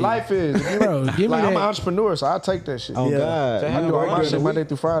on what your life is. Bro, give me Like, I'm an that. entrepreneur, so I'll take that shit. Oh Yeah. God, So how you you do all work my during shit the Monday week.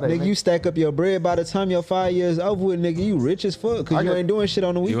 through Friday. Nigga, you stack up your bread by the time your 5 years over with, nigga. You rich as fuck because I you got- ain't doing shit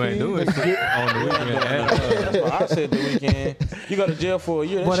on the weekend. You ain't doing shit on the weekend. That's what I said the weekend. You go to jail for a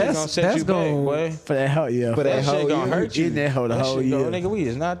year. That Boy, shit that's- gonna set that's you back, gon- boy. For that whole year. For That that shit whole gonna year. hurt you. In that whole, the That whole shit year. go, nigga, we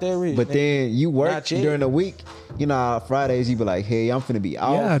is not that rich. But nigga. then you work Not yet. during the week. You know, how Fridays you be like, hey, I'm finna be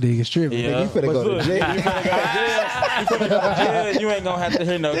off. Yeah, nigga, stripping. Yeah. you finna But go to look, jail. You finna go to jail. You finna go to jail. You ain't gonna have to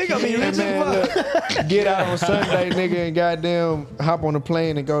hear no. They gonna be kids. rich as Man, fuck. look, get out on Sunday, nigga, and goddamn hop on a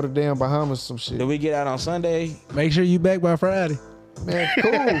plane and go to damn Bahamas or some shit. Did we get out on Sunday? Make sure you back by Friday. Man,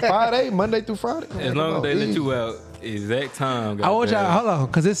 cool. 5 days, Monday through Friday. Man, As long as come they on, let easy. you out exact time. I want y'all, goddamn. hold on,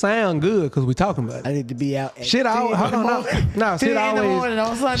 because it sound good because we talking about it. I need to be out. At Shit, 10 hold on, no,10 shit in the always, morning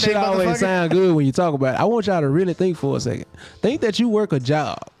on Sunday, shit always motherfucker. sound good when you talk about it. I want y'all to really think for a second. Think that you work a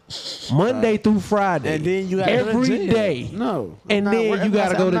job Monday through Friday, And then you gotta go to every jail. day, No. and I'm not then working. you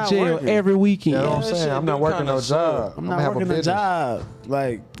gotta I'm go to not jail working. every weekend. You know what I'm that saying? shit I'm not do working kinda no suck. job. I'm I'ma not have working a business. job.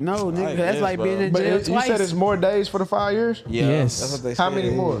 Like, no, nigga. Like That's this, like being bro. in But jail you twice. said it's more days for the 5 years? Yeah. Yes. That's what they How said. many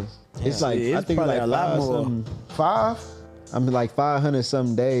more? It's like Yeah, I it's think probably like a lot 5 more. something. 5? I mean like 500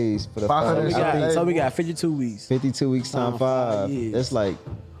 some days for the 500 5 some days. So we got 52 weeks. 52 weeks time 5. years. That's like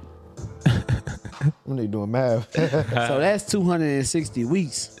We need doing math. So that's 260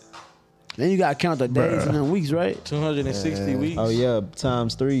 weeks. Then you gotta count the days and the weeks, right? 260 weeks. oh yeah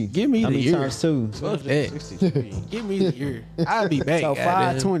times 3. Give me How the many year. times 2? Fuck that. 263. Give me the year. I'll be back. So goddamn.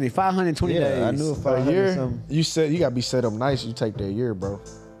 520, 520 Yeah, days. I knew A 500 year? something. You said you gotta be set up nice. You take that year, bro.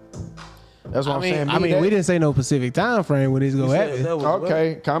 That's what I'm saying. I mean, that- we didn't say no specific time frame when it's gonna happen.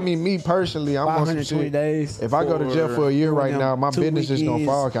 Okay, I mean, me personally, I'm on some 520 shit. days. If I go to jail for a year doing right them now, my 2 business is gonna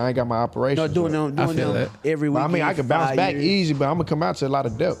weekends. fall. 'Cause I ain't got my operation. No, doing them feel that. every I week. mean, I can bounce back easy, but I'm gonna come out to a lot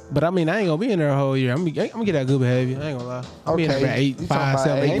of debt. But I mean, I ain't gonna be in there a whole year. I'm gonna get that good behavior. I ain't gonna lie. I'm be in there Okay. about 8, You 5, talking about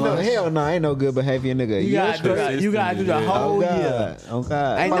 7, 8 Ain't no months. hell no, ain't no good behavior, nigga. You gotta do the Yeah. whole Oh year. God, oh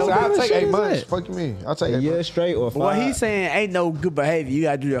God. Ain't no I'll good take shit 8 is months. that? Fuck you mean? I'll take A 8 year months. straight or 5? What he's saying ain't no good behavior. You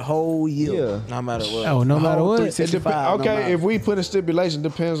gotta do the whole year. Yeah. No matter what. Oh, no matter what. 365, no Okay, matter. if we put a stipulation,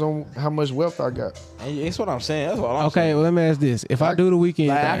 depends on how much wealth I got. And that's what I'm saying. That's what I'm Okay, saying. well, let me ask this. If I do the weekend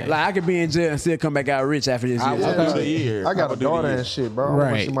Like, thing, I could be in jail and still come back out rich after this I year. would do the year. I got would a do the daughter year. and shit, bro. I want to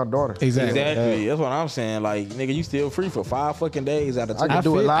Right. see my daughter. exactly. Exactly. That's what I'm saying. Like, nigga, you still free for 5 fucking days out of 2. I can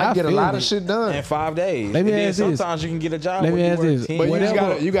do a feel- lot. I I get a feel lot it. of shit done. in 5 days. Let me And then ask this. sometimes you can get a job Let where me you ask work this. 10 But you just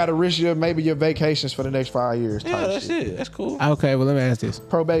Whatever. you gotta risk maybe your vacations for the next 5 years. Yeah, type that's shit. it. That's cool. Okay, well, let me ask this.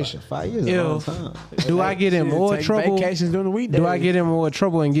 Probation. 5 years is a long If- time. Do I get in Shit, more take trouble? Vacations during the weekdays. Do I get in more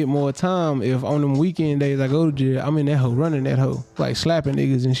trouble and get more time if on them weekend days I go to jail, I'm in that hoe, running that hoe, like slapping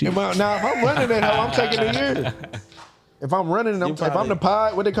niggas and shit? If I'm running that hoe, I'm taking a year. If I'm running, if I'm the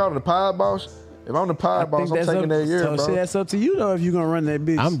pod, what they call it, the pod boss. If I'm the pod boss, I'm taking that year, so bro. shit, that's up to you though if you gonna run that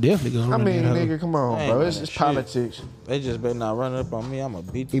bitch. I'm definitely gonna I run mean, that hoe. nigga, come on, I ain't bro. running It's shit. politics. They just better not run up on me. I'm going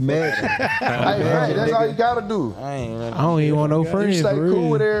to beat the Imagine. Hey, that's all you gotta do. I ain't running. I don't even want no You friends. stay for cool real.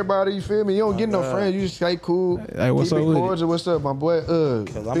 with everybody. You feel me? You don't get no friends. You just stay cool. Hey, what's Keep up it with it? cordial. What's up, my boy?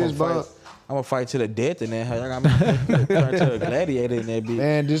 Cause I'm Fist bump. gonna fight to the death in that hoe. Y'all got me turn to a gladiator in that bitch.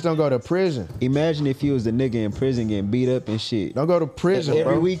 Man, just don't go to prison. Imagine if you was the nigga in prison getting beat up and shit. Don't go to prison,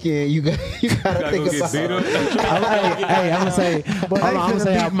 Every bro. weekend you gotta think about. beat up. Hey, I'm gonna say, I'm gonna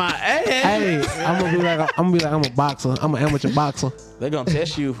say, my ass. hey, I'm gonna be like, I'm a boxer. I'm an amateur boxer. They gonna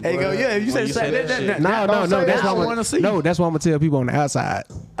test you. Hey, go, yeah, if you When say that shit. No, Don't say that's that. what I I'm wanna see. No, that's what I'm gonna tell people on the outside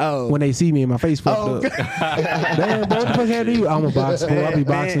Oh, when they see me and my face fucked up. Damn, bro, what the fuck happened to you? I'm a boxer. Bro. I be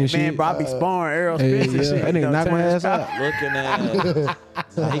boxing and shit. Man, bro, I be sparring Earl Hey, Spence and yeah, shit. that nigga knock my ass out.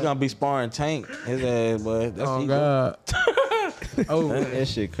 Looking at he gonna be sparring Tank. His ass, boy. That's Oh he God. Over it. That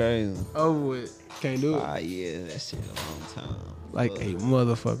shit crazy. Over it. Can't do it. 5 years, that shit a long time. Like a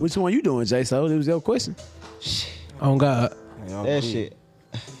motherfucker. Which one you doing, Jay? So it was your question. Oh God. That shit.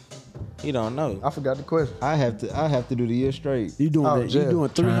 He don't know. I forgot the question. I have to do the year straight. You doing Oh, that? You yeah. doing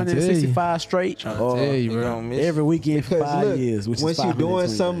Trying to tell you. 365 straight? Or Tell you, He bro. gonna miss. every weekend for Because 5 look, years, which once is you doing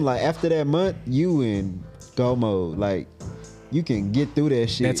 520 something days. like after that month, you in go mode. Like you can get through that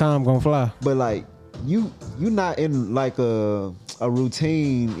shit. That time gonna fly. But like you not in like a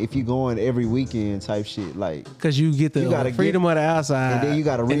routine if you going every weekend type shit. Like Cause you get the You gotta freedom of the outside, and then you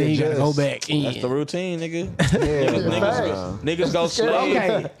gotta and then you gotta go readjust. back in. That's the routine, nigga. yeah, Niggas go slave.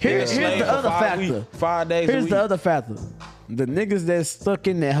 Okay, here's slave the for other 5 factor. weeks, 5 days a Here's week. the other factor. The niggas that's stuck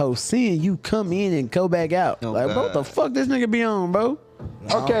in that hoe seeing you come in and go back out. Oh, Like, bro, what the God. fuck this nigga be on, bro?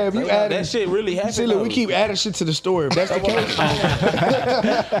 Okay, if you add that shit really happened. See, look, we though. keep adding shit to the story. If that's the case,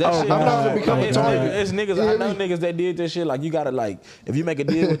 That shit, I'm not gonna become a it's target. niggas, it's niggas. I know niggas that did this shit. Like you gotta like, if you make a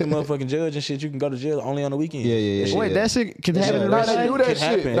deal with the motherfucking judge and shit, you can go to jail only on the weekend. yeah. shit- Wait, that shit can happen Yeah, in no, real they life? do that Could shit.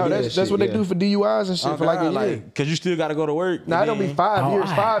 happen. No, Yeah, that's shit, what they yeah. do for DUIs and shit Oh, for like a God, year. cause you still gotta go to work. Now it and don't be then- 5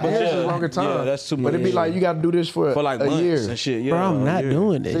 years. 5 years is a Yeah. longer time. Yeah, that's too But it'd be much. like you got to do this for like a months year, and shit. Yeah, Bro, I'm not yeah.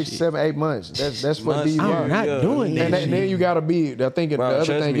 doing that 6, shit. 7, 8 months. That's for Months, DUI. I'm not Yeah. doing that And shit. then you gotta be. I think Bro, the other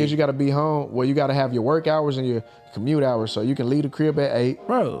trust thing me. is you gotta be home. Well, you gotta have your work hours and your commute hours, so you can leave the crib at 8,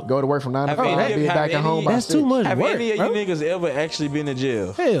 Bro. go to work from 9 to Have 5, any- be have back at any- home by That's 6. too much Have work, any of bro. you niggas ever actually been to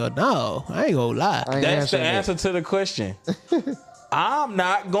jail? Hell no. I ain't gonna lie. I ain't That's the answering that. answer to the question. I'm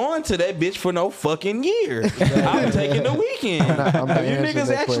not going to that bitch for no fucking year. I'm taking the weekend. I'm not If you answering niggas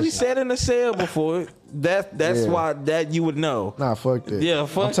that actually question. sat in a cell before, that's Yeah. why that you would know. Nah, fuck that. Yeah,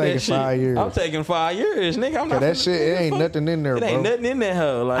 fuck I'm taking that shit. 5 years. I'm taking 5 years, nigga. I'm not. that finna- shit, it ain't fuck- nothing in there, It ain't bro. nothing in that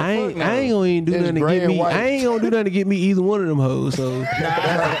hoe. Like, I fuck ain't, no. I ain't gonna even do It's nothing to gray get and me. white. I ain't gonna do nothing to get me either one of them hoes. So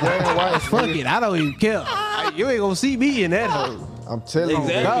fuck it. I don't even care. You ain't gonna see me in that hoe. I'm telling you.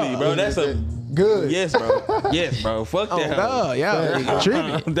 Exactly, bro. That's a Good. yes, bro. Yes, bro. Fuck Oh that hoe. God, y'all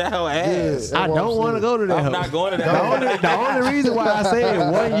tripping. That hoe ass. I don't want to go to that I'm hoe. not going to that The hoe. only reason why I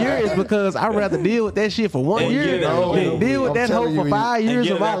said 1 year is because I'd rather deal with that shit for 1 And year get it out the way. than deal with I'm that hoe telling for you, 5 And years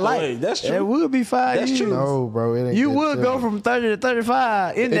get of it my out the way. life. That's It true. would be 5 That's years. true. No, bro. It ain't You that would go simple. from 30 to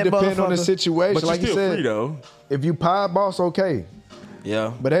 35 in It that depends on the motherfucker. situation. But you Like you still said, free though. if you pod boss, okay.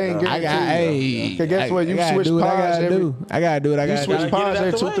 Yeah. But they ain't I guaranteed. got, hey, Cause guess what? You gotta switch do what I pods gotta every. do. I gotta do what I You gotta switch do. Gotta get it pods out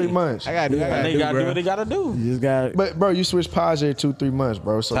every the 2, way. 3 months. I gotta do what I And gotta they do, gotta do bro. what they gotta do. You just got But bro, you switch pods every 2, 3 months,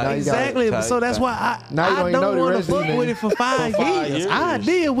 bro. So now you got. Exactly. Tight, So that's tight. why Now you I don't even know don't the want to rest of fuck these with it for 5 For 5 years. I years.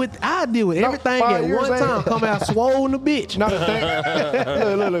 deal with everything five at years one ain't- time. Come out swollen the bitch. No, the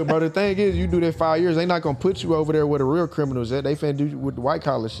thing, look, bro. The thing is, you do that 5 years, they not gonna put you over there where the real criminals at. They finna do with the white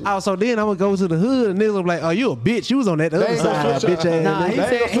collar shit. Oh, so then I'm gonna go to the hood and niggas will be like, "Oh, you a bitch? You was on that other ain't gonna side, switch bitch your- ass." Nah, nigga." he They ain't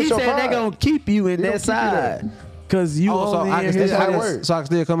said gonna switch your they pride. gonna keep you in He gonna that keep you there. side. Cause you Oh, so only I in can his still, how it house. works. so I can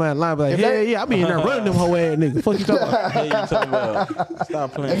still come out and lie, but like, If yeah, they- yeah, I be in there running them hoe ass niggas. Fuck you talking about? Hey, you talking about?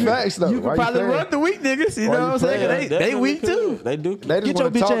 Stop playing. Facts though. You Why could probably playing? run the weak niggas. You Why know you what I'm saying? playing? 'Cause They Definitely weak too. could. They do. They just Get your wanna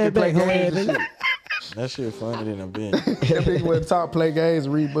bitch talk ass and play back, hoe games ass and nigga. shit. That shit funny than a bitch. That nigga went top, play games,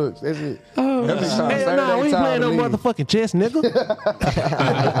 and read books. That's it. Oh, That nigga trying to hell save nah, their we ain't time playing to no leave. motherfucking chess, nigga.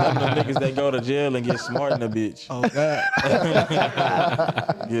 Them niggas that go to jail and get smart in a bitch. Oh God.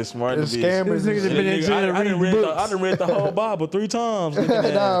 Get smart in a It's bitch. scammers. This nigga and been in shit. jail I done reading read the whole Bible 3 times. Looking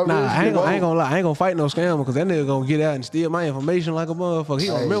at Nah, Nah, real I shit, ain't bro. gonna lie. I ain't gonna fight no scammer because that nigga gonna get out and steal my information like a motherfucker. He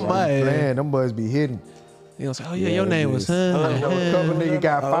gonna Hey, remember my ass. Man, them boys be hidden. He gonna say, "Oh yeah, your name was A couple nigga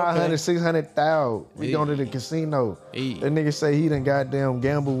got Oh, 500, okay. 600,000. We Hey. going to the casino. Hey. That nigga say he done goddamn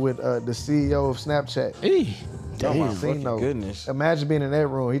gamble with the CEO of Snapchat. Hey, Oh my Casino. fucking goodness. Imagine being in that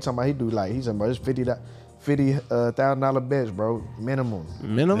room. He talking about he's talking about it's $50,000 bets, bro, minimum.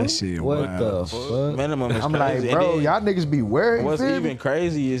 minimum." That shit What wild. the fuck? Minimum is I'm crazy. like, And bro, then y'all niggas be worried. what's you feel me? even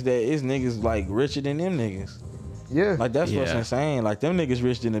crazy is that it's niggas like richer than them niggas. Yeah. Like that's what's Yeah. insane. Like them niggas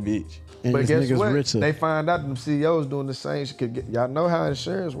rich than a bitch. And But this guess nigga's what? richer. They find out them CEOs doing the same shit. Y'all know how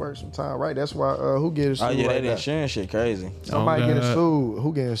insurance works sometimes, right? That's why who getting sued Oh yeah, right that now? insurance shit crazy. Somebody Oh, getting God. sued.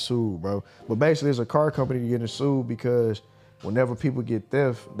 Who getting sued, bro? But basically, it's a car company getting sued because whenever people get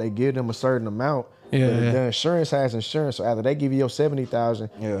theft, they give them a certain amount. Yeah, The- yeah. The insurance has insurance, so after they give you your 70,000,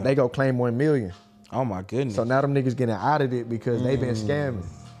 Yeah. they go claim 1 million. Oh my goodness. So now them niggas getting out of it because they been scamming.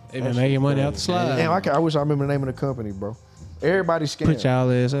 They been making money out the slide. Damn, I wish I remember the name of the company, bro. Everybody Put scammed.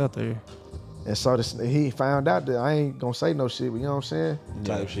 y'all ass out there. And so he found out that I ain't gonna say no shit, but you know what I'm saying?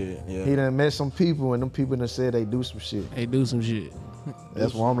 type shit. Yeah. He done met some people, and them people done said they do some shit. They do some shit.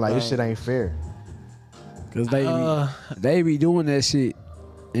 That's why I'm like, this shit ain't fair. Cause they be doing that shit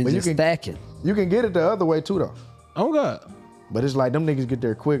and But you just can- stacking. You can get it the other way too, though. Oh God. But it's like them niggas get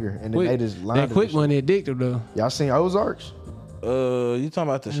there quicker, and then they just line that quick money addictive though. Y'all seen Ozarks You talking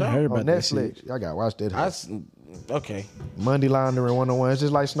about the I show? heard on about that shit. Netflix? Y'all gotta watch that. Okay. Monday laundering 101. It's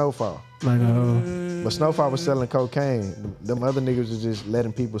just like Snowfall. Like But Snowfall was selling cocaine. Them other niggas was just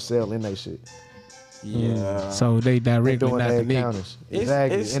letting people sell in they shit. Yeah. so they They directly doing not their the nigga. accountants.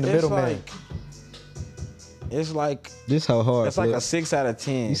 Exactly. In the middleman. It's like This how hard. it's like Flip. a 6 out of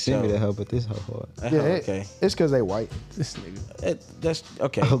 10. You sent me show. that hoe, but this how hard. Yeah, Okay. it's because they white. This nigga. That's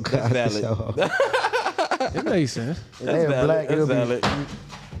okay. Oh God, That's this valid. how hard. It makes sense. If That's they were valid. black, That's it'll valid.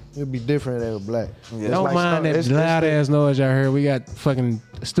 be different if they were black. Yeah. It's Don't like mind Snow- that it's loud the- ass noise y'all heard. We got fucking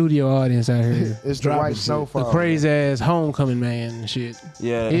studio audience out here. It's the Dropping white shit. The Snowfall. crazy ass homecoming man and shit.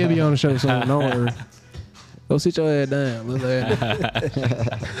 Yeah. He'll be on the show soon. Don't worry. Go sit your ass down, little ass.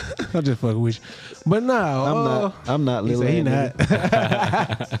 I'm just fucking with you. But no, I'm not he little. said he ass not.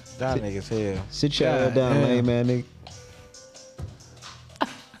 nigga. That nigga's hell. Sit your ass God down, damn. lame man, nigga.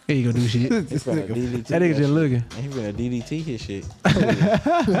 He ain't gonna do shit. That He finna DDT nigga just shit. looking. He finna DDT his shit.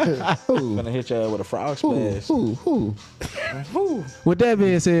 Finna hit your ass with a frog splash. Who? With that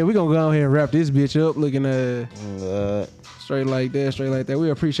being said, we gonna go ahead and wrap this bitch up looking straight like that, straight like that. We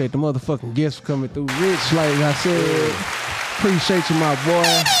appreciate the motherfucking guests for coming through. Rich, like I said, appreciate you, my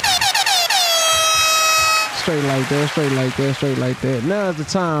boy. Straight like that, straight like that, straight like that. Now is the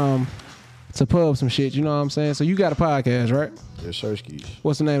time to pub some shit, you know what I'm saying? So you got a podcast, right? Yeah, Sherskis.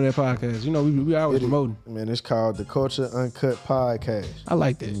 What's the name of that podcast? You know, we always promoting. Man, it's called the Culture Uncut Podcast. I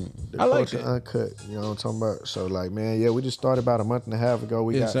like that. The I like Culture that. Uncut. You know what I'm talking about? So like, man, yeah, we just started about a month and a half ago.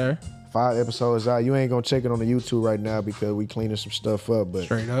 We Yes, got sir. 5 episodes out. You ain't gonna check it on the YouTube right now because we cleaning some stuff up. But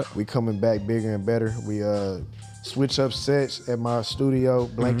Straight up. we coming back bigger and better. We switch up sets at my studio,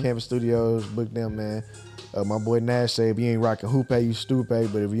 Blank Mm-hmm. Canvas Studios. Book them, man. My boy Nash say if you ain't rocking Hoope, you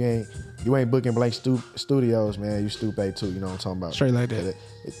stupid. But if you ain't booking Blank Studios, man, you stupid too. You know what I'm talking about? Straight like that.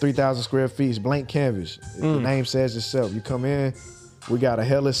 3,000 square feet, it's blank canvas. The name says itself. You come in, we got a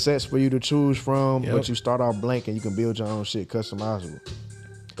hella sets for you to choose from, Yep. but you start off blank and you can build your own shit, customizable.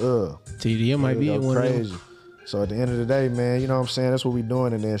 TDM might be in one of them. crazy. So at the end of the day, man, you know what I'm saying? That's what we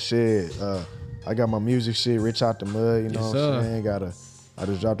doing in that shit. I got my music shit, Rich Out the Mud, you know Yes, what I'm sir. saying? I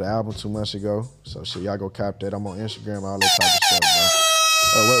just dropped the album 2 months ago. So shit, y'all go cop that. I'm on Instagram, all that type of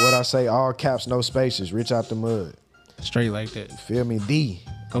stuff, bro. What I say, all caps, no spaces, Rich Out the Mud. Straight like that. Feel me? D.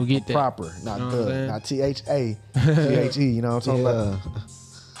 Go get that. Proper, not You know what I'm saying? not THA, THE, you know what I'm talking about?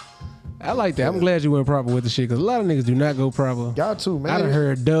 I like that. I'm glad you went proper with the shit because a lot of niggas do not go proper. Y'all too, man. I done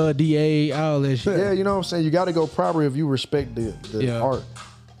heard duh, DA, all that shit. Yeah, you know what I'm saying? You got to go proper if you respect the Yeah. art.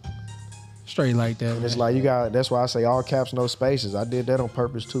 Straight like that. And it's man. like that's why I say all caps, no spaces. I did that on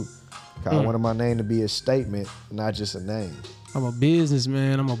purpose too. 'Cause I wanted my name to be a statement, not just a name. I'm a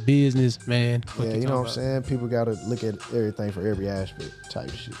businessman. I'm a businessman. What Yeah, you you know talking what I'm saying? People got to look at everything for every aspect type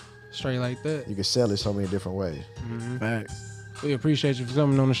shit. about? Straight like that. You can sell it so many different ways. Facts. We appreciate you for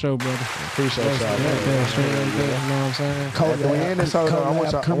coming on the show, brother. Appreciate y'all, Straight man. like that. Straight like that. You know what I'm saying? After we end this whole, I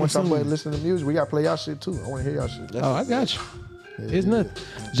want y'all coming to soon. listen to music. We got to play y'all shit too. I want to hear y'all shit. Oh, I got you. It's nothing.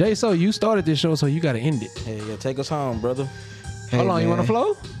 Jay, so you started this show, so you got to end it. Hey, yeah, take us home, brother. Hey, Hold on, you man. want to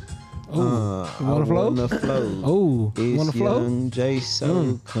flow? You want to flow? I wanna flow. Oh, you want It's to flow? young J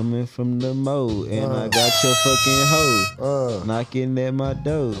So coming from the mo, and I got your fucking hoe knocking at my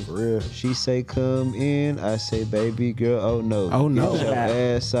door. real. She say come in, I say baby girl, oh no. Oh, no. Get your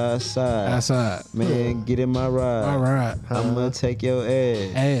ass outside. Outside. Man, get in my ride. All right. I'ma take your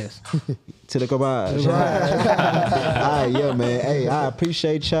ass Ass. to the garage. Alright, yeah, man. Hey, I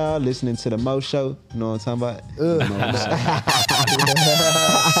appreciate y'all listening to the Mo Show. You know what I'm talking about?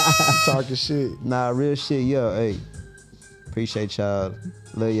 Talking shit. Nah, real shit, yo. Hey, appreciate y'all.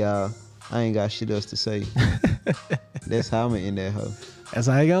 Love y'all. I ain't got shit else to say. That's how I'm gonna end that hoe. That's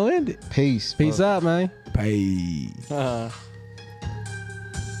how you gonna end it. Peace. Peace out, man. Pay. Uh-huh.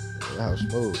 That was smooth.